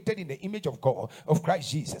workmanship, created in the image of God, of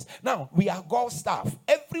Christ Jesus. Now, we are God's staff.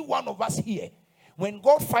 Every one of us here, when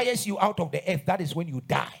God fires you out of the earth, that is when you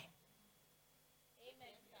die.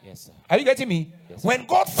 Yes, sir. Are you getting me? Yes, when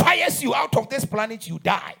God fires you out of this planet, you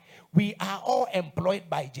die. We are all employed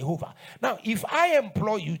by Jehovah. Now, if I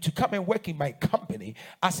employ you to come and work in my company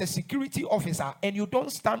as a security officer and you don't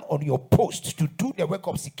stand on your post to do the work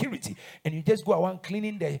of security and you just go around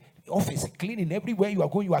cleaning the office, cleaning everywhere you are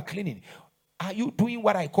going, you are cleaning. Are you doing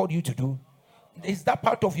what I called you to do? Is that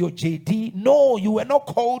part of your JD? No, you were not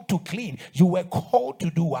called to clean. You were called to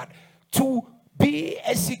do what? To be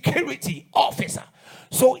a security officer.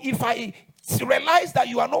 So if I realize that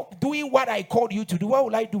you are not doing what I called you to do, what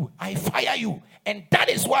will I do? I fire you. And that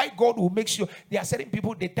is why God will make sure there are certain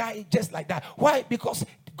people, they die just like that. Why? Because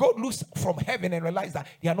God looks from heaven and realizes that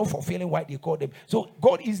they are not fulfilling why they call them. So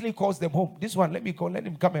God easily calls them home. This one, let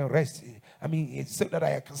him come and rest. I mean, it's so that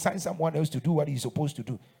I can assign someone else to do what he's supposed to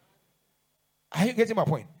do. Are you getting my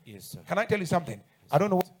point? Yes, sir. Can I tell you something? I don't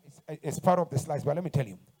know. It's part of the slides, but let me tell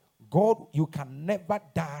you. God, you can never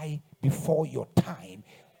die before your time.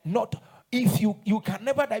 Not if you can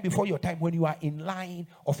never die before your time when you are in line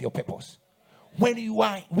of your purpose. When you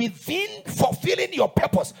are within fulfilling your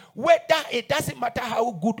purpose, whether it doesn't matter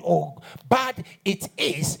how good or bad it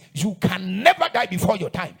is, you can never die before your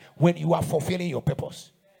time when you are fulfilling your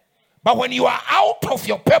purpose. But when you are out of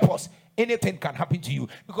your purpose, anything can happen to you.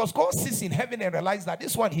 Because God sits in heaven and realizes that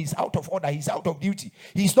this one, he's out of order, he's out of duty.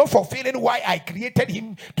 He's not fulfilling why I created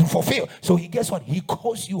him to fulfill. So guess what? He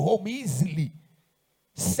calls you home easily.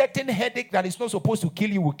 Certain headache that is not supposed to kill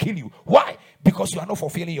you will kill you. Why? Because you are not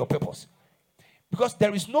fulfilling your purpose. Because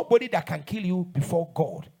there is nobody that can kill you before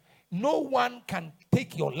God. No one can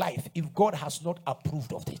take your life if God has not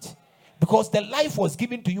approved of it. Because the life was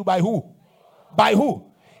given to you by who? By who?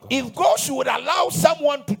 If God should allow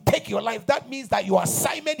someone to take your life, that means that your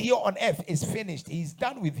assignment here on earth is finished. He's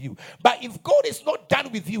done with you. But if God is not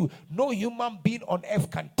done with you, no human being on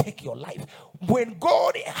earth can take your life. When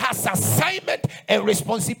God has assignment and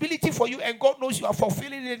responsibility for you, and God knows you are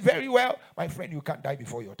fulfilling it very well, my friend, you can't die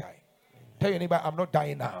before your time. Tell your neighbor, I'm not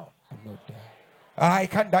dying now. I'm not dying. I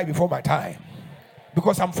can't die before my time.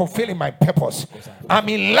 Because I'm fulfilling my purpose. I'm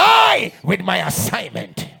in line with my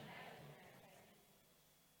assignment.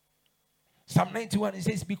 Psalm 91, it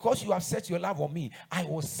says, because you have set your love on me, I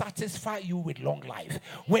will satisfy you with long life.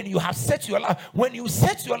 When you set your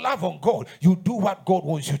love on God, you do what God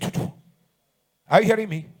wants you to do. Are you hearing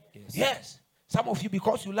me? Yes. Some of you,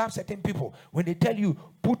 because you love certain people, when they tell you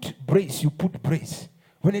put brace, you put brace.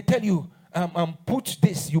 When they tell you put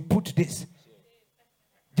this, you put this.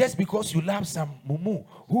 Just because you love some mumu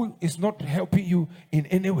who is not helping you in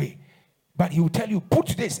any way, but he will tell you put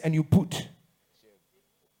this and you put.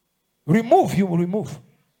 Remove, you will remove.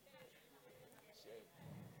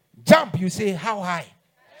 Jump, you say how high?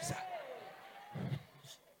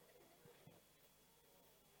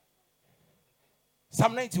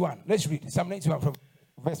 Psalm 91. Let's read Psalm 91 from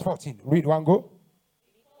verse 14. Read one go.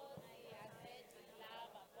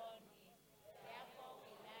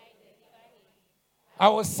 I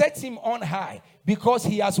will set him on high because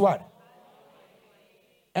he has what?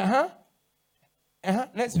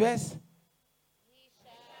 Next verse.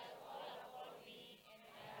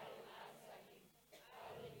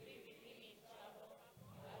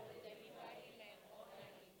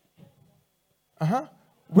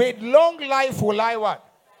 With long life will I what?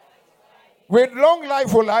 With long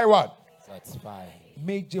life will I what? Satisfy.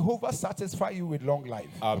 May Jehovah satisfy you with long life.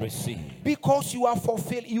 I receive. Because you are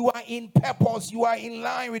fulfilled. You are in purpose. You are in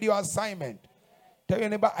line with your assignment. Tell your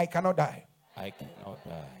neighbor, I cannot die. I cannot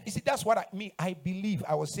die. You see, that's what I believe.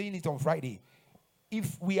 I was saying it on Friday.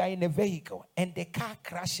 If we are in a vehicle and the car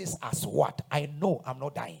crashes us, what? I know I'm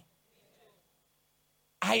not dying.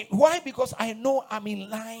 Why? Because I know I'm in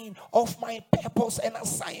line of my purpose and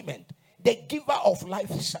assignment. The giver of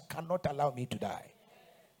life cannot allow me to die.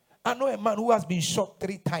 I know a man who has been shot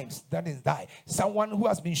 3 times, that is die. Someone who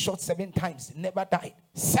has been shot 7 times, never died.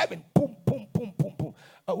 7, boom, boom, boom, boom, boom.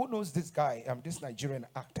 Who knows this guy? This Nigerian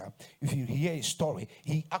actor. If you hear his story,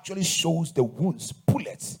 he actually shows the wounds,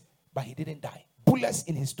 bullets, but he didn't die. Bullets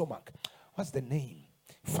in his stomach. What's the name?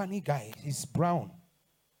 Funny guy. He's brown.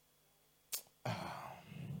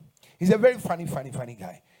 He's a very funny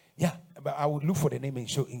guy. Yeah, but I would look for the name and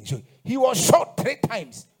show. He was shot 3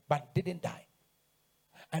 times, but didn't die.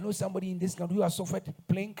 I know somebody in this country who has suffered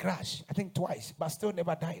plane crash, I think twice, but still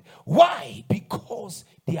never died. Why? Because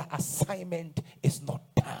their assignment is not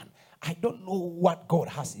done. I don't know what God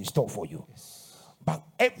has in store for you. But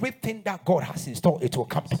everything that God has in store, it will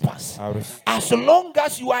come to pass. As long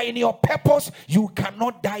as you are in your purpose, you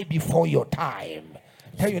cannot die before your time.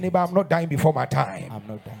 Tell your neighbor, I'm not dying before my time.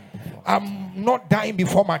 I'm not dying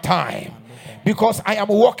before my time. Because I am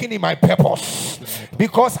walking in my purpose.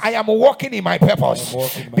 Because I am walking in my purpose.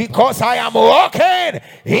 Because I am walking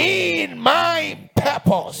in my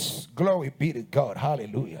purpose. Glory be to God.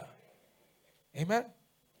 Hallelujah. Amen.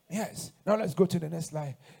 Yes. Now let's go to the next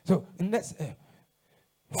slide. So next,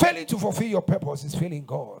 failing to fulfill your purpose is failing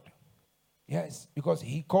God. Yes, because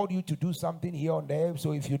he called you to do something here on the earth.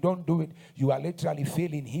 So if you don't do it, you are literally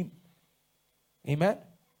failing him. Amen.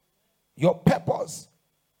 Your purpose,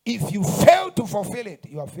 if you fail to fulfill it,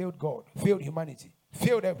 you have failed God, failed humanity,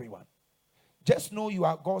 failed everyone. Just know you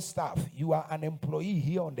are God's staff. You are an employee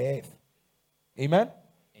here on the earth. Amen?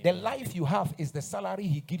 The life you have is the salary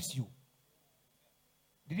he gives you.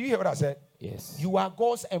 Did you hear what I said? Yes. You are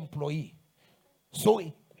God's employee. So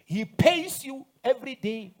he pays you every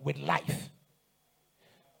day with life.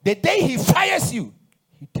 The day he fires you,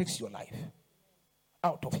 he takes your life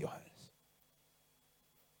out of your hands.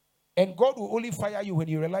 And God will only fire you when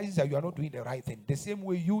he realizes that you are not doing the right thing. The same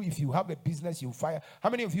way if you have a business, you fire. How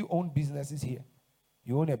many of you own businesses here?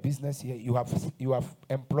 You own a business here. You have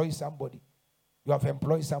employed somebody. You have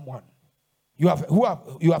employed someone. You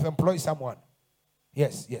have employed someone.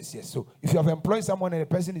 Yes. So if you have employed someone and the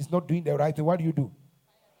person is not doing the right thing, what do?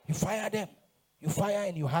 You fire them. You fire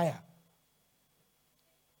and you hire.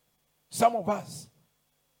 Some of us,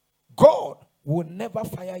 God will never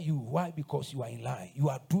fire you. Why? Because you are in line. You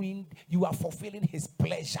are fulfilling his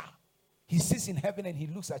pleasure. He sits in heaven and he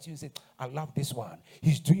looks at you and says, I love this one.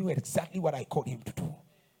 He's doing exactly what I called him to do.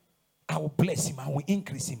 I will bless him. I will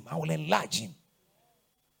increase him. I will enlarge him.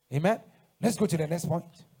 Amen. Let's go to the next point.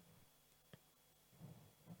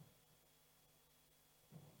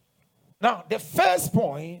 Now, the first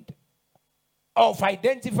point of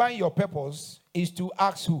identifying your purpose is to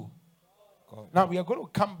ask who? God. Now, we are going to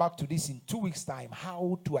come back to this in 2 weeks' time.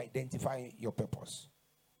 How to identify your purpose.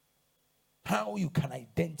 How you can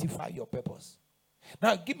identify your purpose.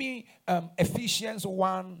 Now, give me Ephesians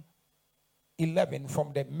 1:11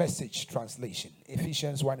 from the Message translation.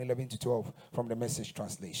 Ephesians 1:11 to 12 from the Message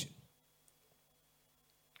translation.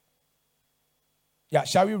 Yeah,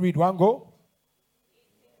 shall we read one go?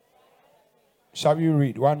 Shall we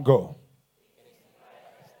read one go?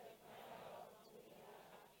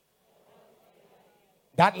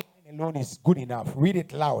 That line alone is good enough. Read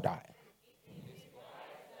it louder.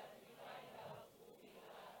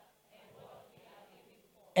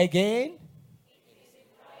 Again.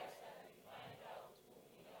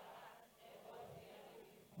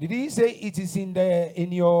 Did he say it is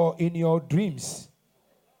in your dreams?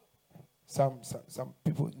 Some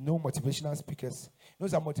people know motivational speakers. You know,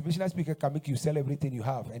 some motivational speaker can make you sell everything you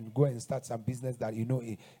have and go and start some business that you know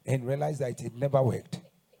and realize that it never worked.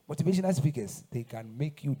 Motivational speakers, they can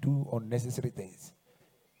make you do unnecessary things.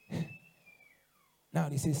 Now,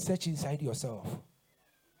 they say, search inside yourself.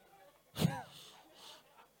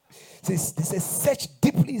 They say, search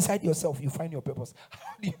deeply inside yourself. You find your purpose.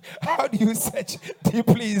 How do you search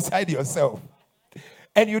deeply inside yourself?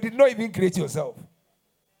 And you did not even create yourself.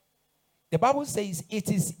 The Bible says it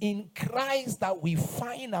is in Christ that we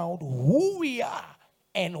find out who we are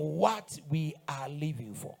and what we are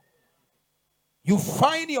living for. You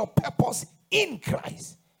find your purpose in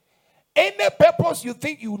Christ. Any purpose you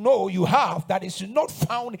think you know you have that is not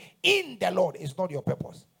found in the Lord is not your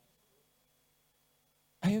purpose.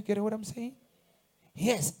 Are you getting what I'm saying?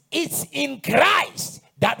 Yes, it's in Christ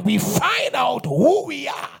that we find out who we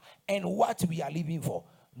are and what we are living for.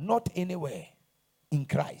 Not anywhere. In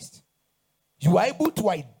Christ. You are able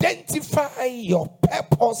to identify your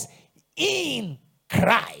purpose in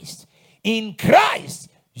Christ. In Christ,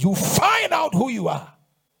 you find out who you are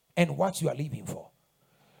and what you are living for.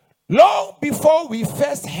 Long before we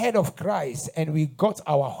first heard of Christ and we got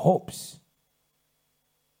our hopes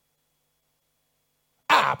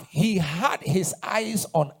up, he had his eyes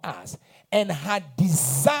on us and had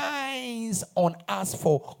designs on us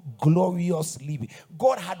for glorious living.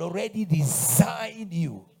 God had already designed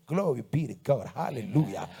you. Glory be to God.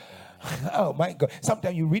 Hallelujah. Oh my God.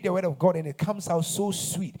 Sometimes you read the word of God and it comes out so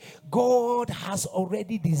sweet. God has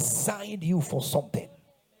already designed you for something.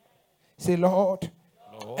 Say, Lord,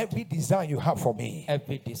 every desire you have for me,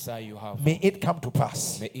 every desire you have, may it come to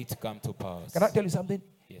pass. May it come to pass. Can I tell you something?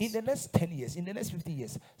 Yes. In the next 10 years, in the next 15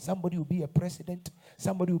 years, somebody will be a president,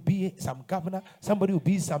 somebody will be some governor, somebody will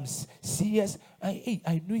be some CS.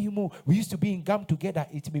 I knew him. We used to be in GAM together.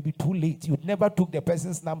 It may be too late. You never took the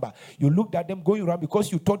person's number. You looked at them going around because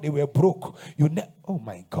you thought they were broke. Oh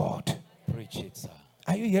my God. Preach it, sir.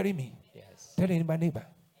 Are you hearing me? Yes. Tell my neighbor.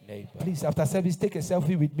 Neighbor. Please, after service, take a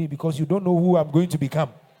selfie with me because you don't know who I'm going to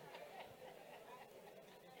become.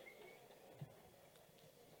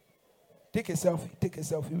 Take a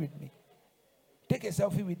selfie with me. Take a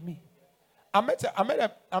selfie with me. I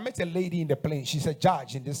met a lady in the plane. She's a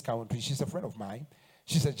judge in this country. She's a friend of mine.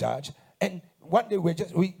 She's a judge. And one day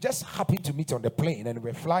we just happened to meet on the plane and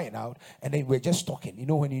we're flying out and then we're just talking. You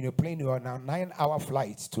know, when you're in a plane, you're on a 9-hour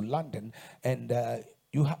flight to London and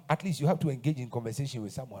at least you have to engage in conversation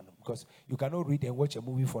with someone because you cannot read and watch a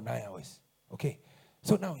movie for 9 hours. Okay?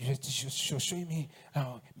 So now she's showing me,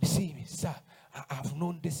 see me, sir. I've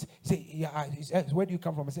known this. Say, yeah, where do you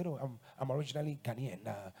come from? I said, oh, I'm originally Ghanaian,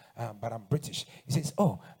 but I'm British. He says,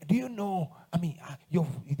 oh, do you know? I mean,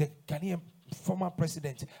 the Ghanaian former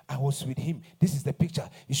president, I was with him. This is the picture.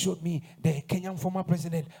 He showed me the Kenyan former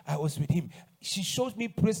president. I was with him. She shows me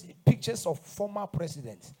pictures of former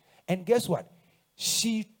presidents. And guess what?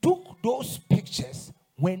 She took those pictures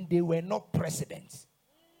when they were not presidents.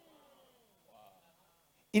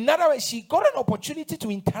 In other words, she got an opportunity to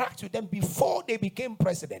interact with them before they became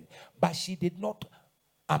president. But she did not,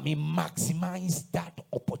 maximize that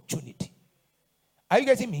opportunity. Are you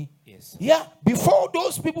getting me? Yes. Yeah. Before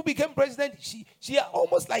those people became president, she had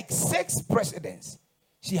almost like 6 presidents.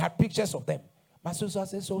 She had pictures of them. My sister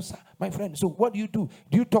says, "So, sir, my friend, so what do you do?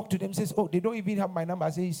 Do you talk to them?" Says, "Oh, they don't even have my number."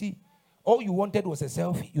 I say, "You see, all you wanted was a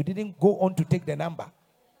selfie. You didn't go on to take the number."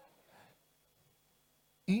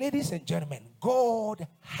 Ladies and gentlemen, God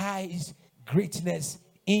hides greatness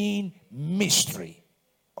in mystery.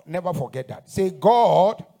 Never forget that. Say,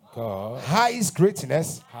 God hides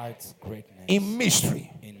greatness in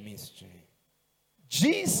mystery.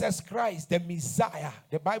 Jesus Christ, the Messiah,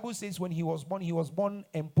 the Bible says when he was born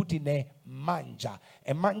and put in a manger.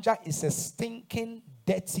 A manger is a stinking,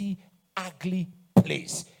 dirty, ugly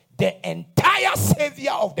place. The entire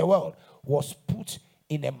Savior of the world was put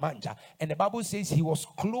in a manger. And the Bible says he was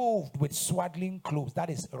clothed with swaddling clothes. That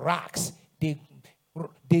is rags. They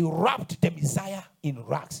wrapped the Messiah in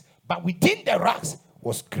rags. But within the rags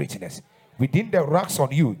was greatness. Within the rags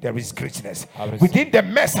on you, there is greatness. Within the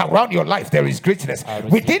mess around your life, there is greatness.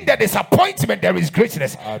 Within the disappointment, there is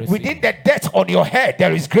greatness. Within the death on your head,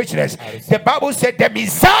 there is greatness. The Bible said the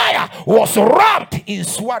Messiah was wrapped in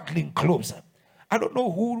swaddling clothes. I don't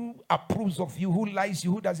know who approves of you, who likes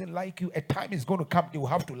you, who doesn't like you. A time is going to come, they will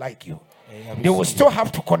have to like you. They will still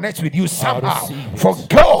have to connect with you somehow. For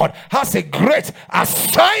God has a great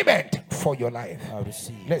assignment for your life.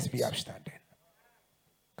 Let's be upstanding.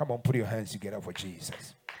 Come on, put your hands together for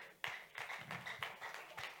Jesus.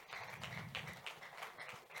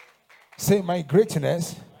 Say, my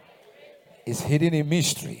greatness is hidden in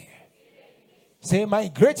mystery. Say, my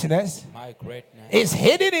greatness is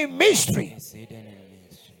hidden in mystery.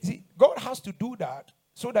 See, God has to do that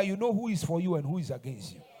so that you know who is for you and who is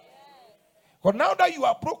against you. But now that you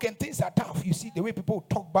are broken, things are tough. You see the way people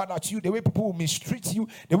talk bad at you, the way people mistreat you,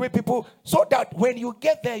 the way people, so that when you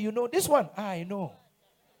get there, you know, this one, I know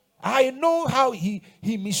how he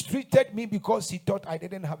mistreated me because he thought I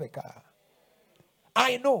didn't have a car.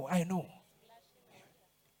 I know.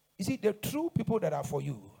 You see, the true people that are for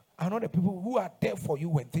you are not the people who are there for you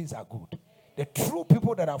when things are good. The true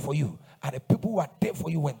people that are for you are the people who are there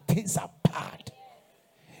for you when things are bad.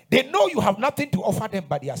 They know you have nothing to offer them,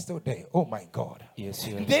 but they are still there. Oh my God. Yes.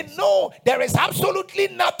 They know there is absolutely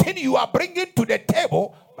nothing you are bringing to the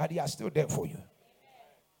table, but they are still there for you.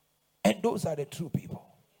 And those are the true people.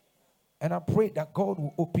 And I pray that God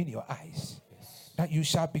will open your eyes. That you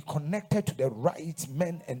shall be connected to the right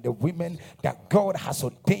men and the women that God has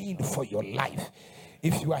ordained for your life.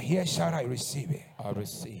 If you are here, shall I receive it? I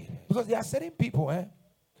receive. Because there are certain people,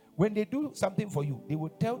 when they do something for you, they will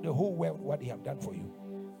tell the whole world what they have done for you.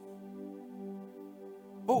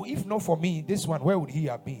 Oh, if not for me, this one, where would he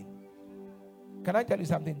have been? Can I tell you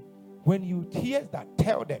something? When you hear that,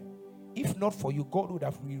 tell them, if not for you, God would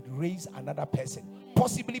have raised another person,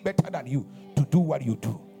 possibly better than you, to do what you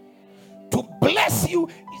do. To bless you,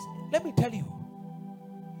 let me tell you,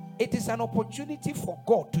 it is an opportunity for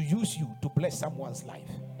God to use you to bless someone's life.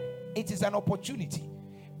 It is an opportunity.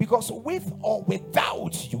 Because with or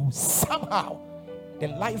without you, somehow, the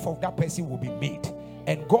life of that person will be made.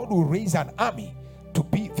 And God will raise an army to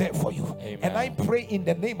be there for you. Amen. And I pray in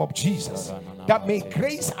the name of Jesus that may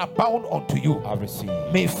grace abound unto you. I receive.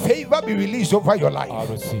 May favor be released over your life. I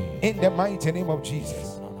receive. In the mighty name of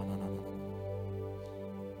Jesus.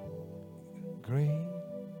 Great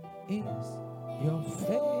is your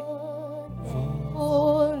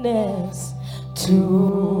faithfulness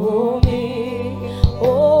to me.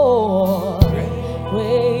 Oh,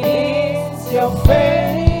 great is your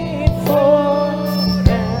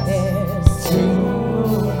faithfulness to me.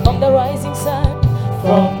 From the rising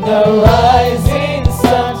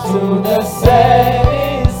sun to the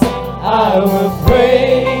setting sun, I will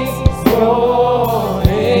praise your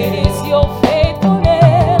name. Great is your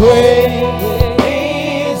faithfulness.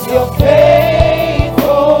 Great is your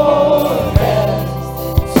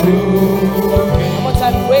faithfulness to me. One more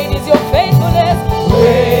time. Great is your faithfulness.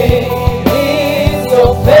 Great is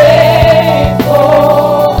your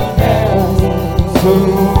faithfulness to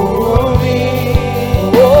me.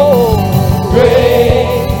 Oh,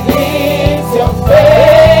 great is your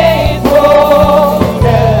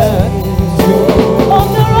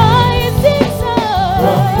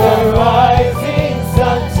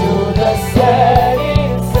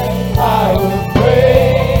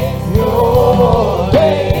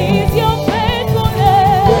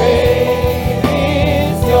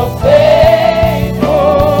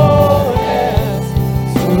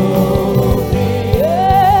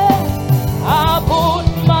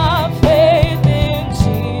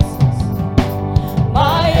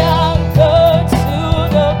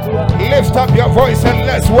voice and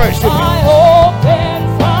let's worship Him. My hope and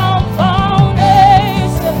firm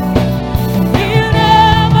foundation. He'll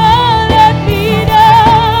never let me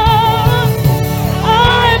down.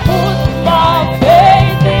 I put my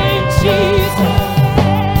faith in Jesus.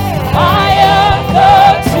 I anchor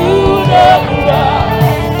to the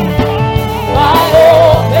ground. My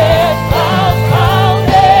hope and firm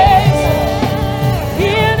foundation.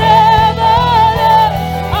 He'll never let.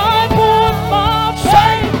 I put my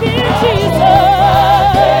faith in Jesus.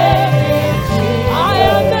 I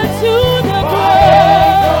anchor to the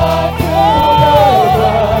ground.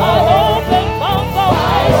 My hope and firm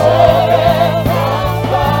foundation.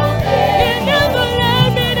 He never let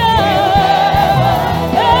me down.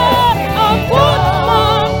 I put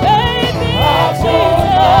my faith in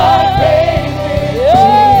Jesus.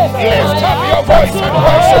 Lift up your voice and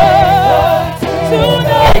worship. To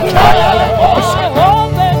the ground. My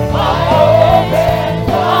hope and foundation.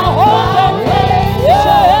 My hope and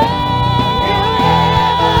foundation.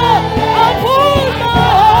 I put my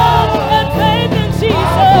hope and faith in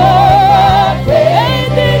Jesus.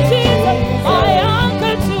 Faith in Jesus. My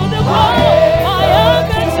anchor to the ground. My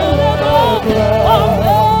anchor to the ground.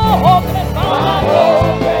 Oh, hope and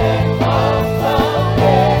foundation.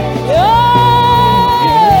 Yeah.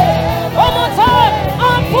 One more time. I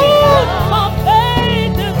put my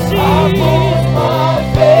faith in Jesus.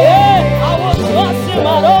 Yeah. I will trust Him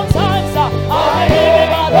at all times. I will believe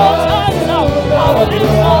Him at all times. I will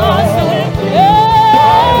lift my eyes to Him.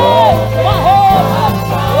 Yeah. My hope.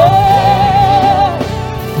 Yeah.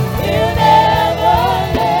 He'll never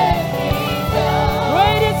let me down.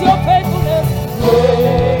 Great is your faithfulness.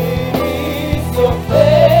 Great is your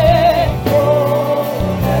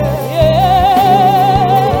faithfulness.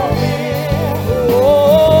 Yeah. Oh,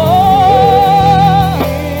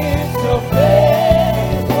 it's your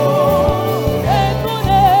faithfulness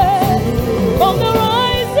from the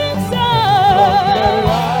rising sun.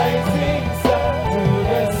 To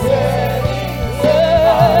the setting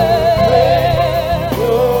sun.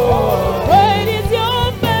 Great is your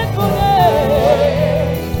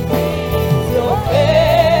faithfulness. Your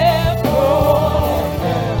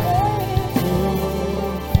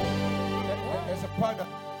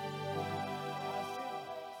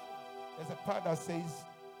There's a part that says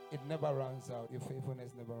it never runs out. Your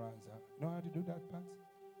faithfulness never runs out. You know how to do that part?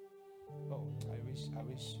 Oh, I wish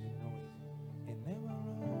you know it. It never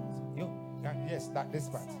runs out. Yes, this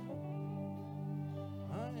part.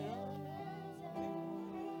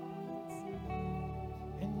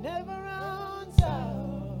 It never runs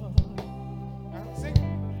out. Sing.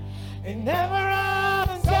 It never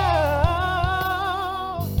runs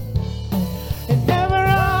out. It never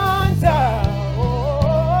runs out.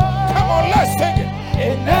 Come on, let's sing it.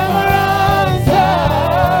 It never runs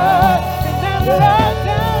out. It never runs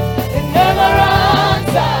out. It never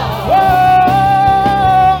runs out. Oh,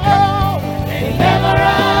 it never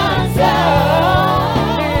runs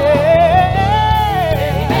out. Yeah.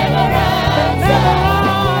 It never runs out.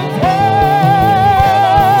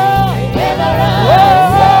 It never runs out. It never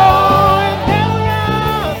runs out.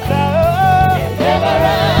 It never runs. It never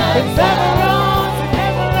runs. It never runs. It never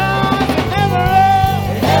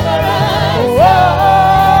runs. It never runs.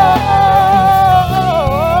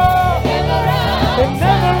 It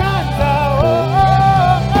never runs out.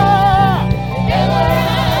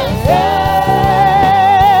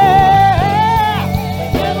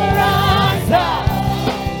 It never runs out.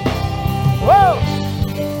 Whoa.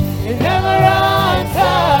 It never runs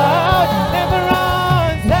out. It never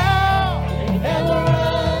runs out. It never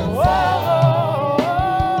runs out.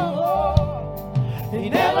 It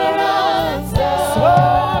never runs out. So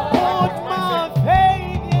I put my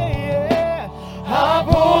faith, yeah. I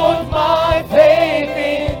put my faith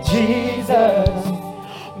in Jesus,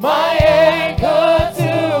 my anchor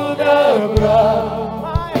to the ground.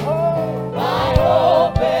 My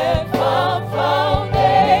hope and firm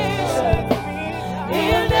foundation.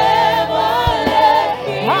 He'll never let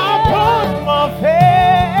me down. I put my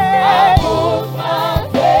faith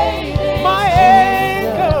in my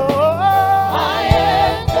anchor. My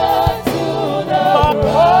anchor to the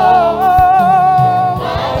ground.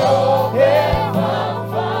 My hope and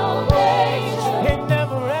firm foundation.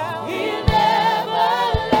 He never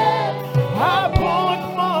let. I put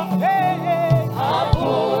my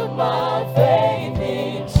faith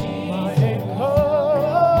in Jesus. My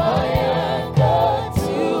anchor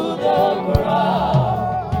to the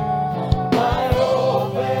ground. My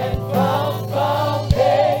hope and firm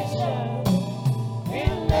foundation.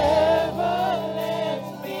 He'll never let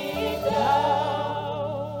me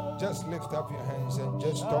down. Just lift up your hands and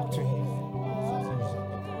just talk to Him.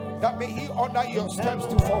 that may He order your steps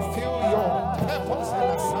to fulfill your purpose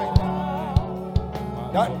and assignment.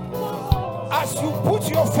 That as you put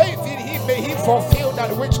your faith in Him, may He fulfill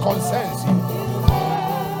that which concerns you.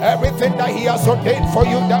 Everything that He has ordained for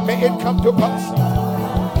you, that may it come to pass.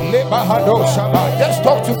 Just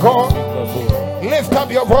talk to God. Lift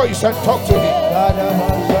up your voice and talk to Him.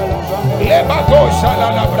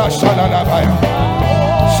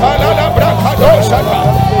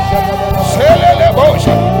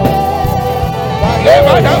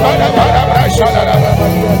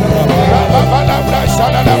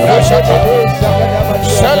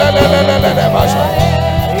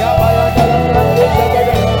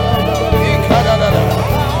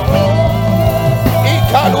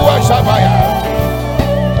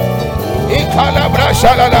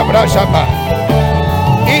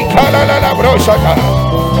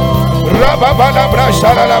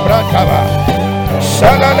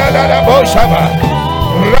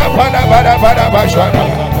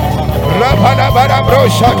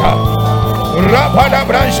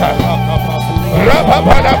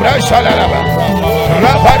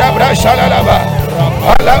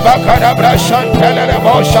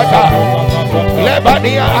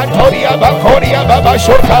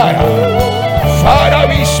 Father,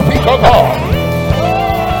 we speak of God.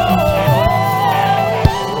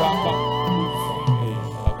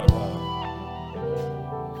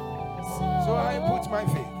 So I put my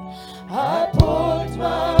faith. I put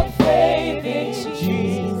my faith in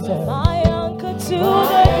Jesus, my anchor to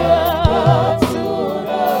the ground.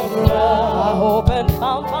 I hope and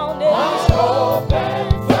found foundation.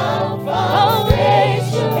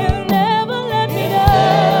 He'll never let me down.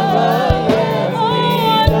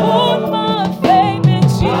 I put my faith in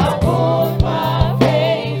Jesus,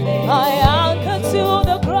 my anchor to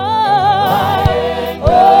the ground.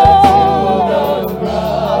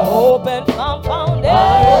 I hope and found foundation.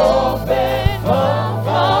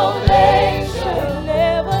 He'll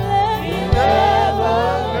never let me down.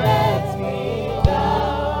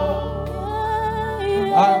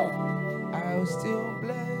 I'll still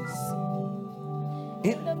bless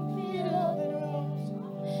in the middle of the road.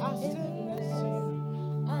 I'll still bless you.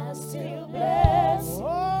 I still bless you.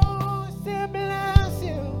 Oh, still bless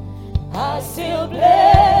you. I still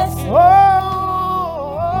bless you. Oh,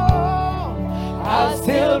 I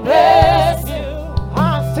still bless you.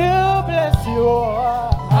 I still bless you.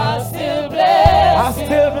 I still bless I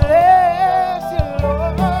still bless you,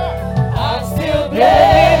 Lord. I still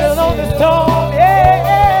Yeah, bless on the you. storm, yeah.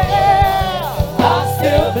 I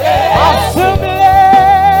still I bless still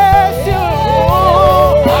bless you,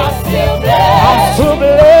 Lord. I still I bless still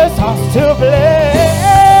bless, I still bless.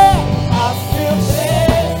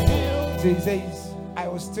 So he says, I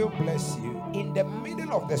will still bless you in the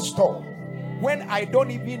middle of the storm. When I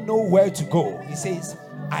don't even know where to go, he says,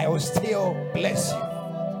 I will still bless you.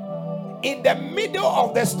 In the middle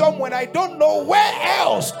of the storm, when I don't know where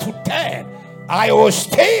else to turn, I will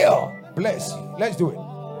still bless you. Let's do it.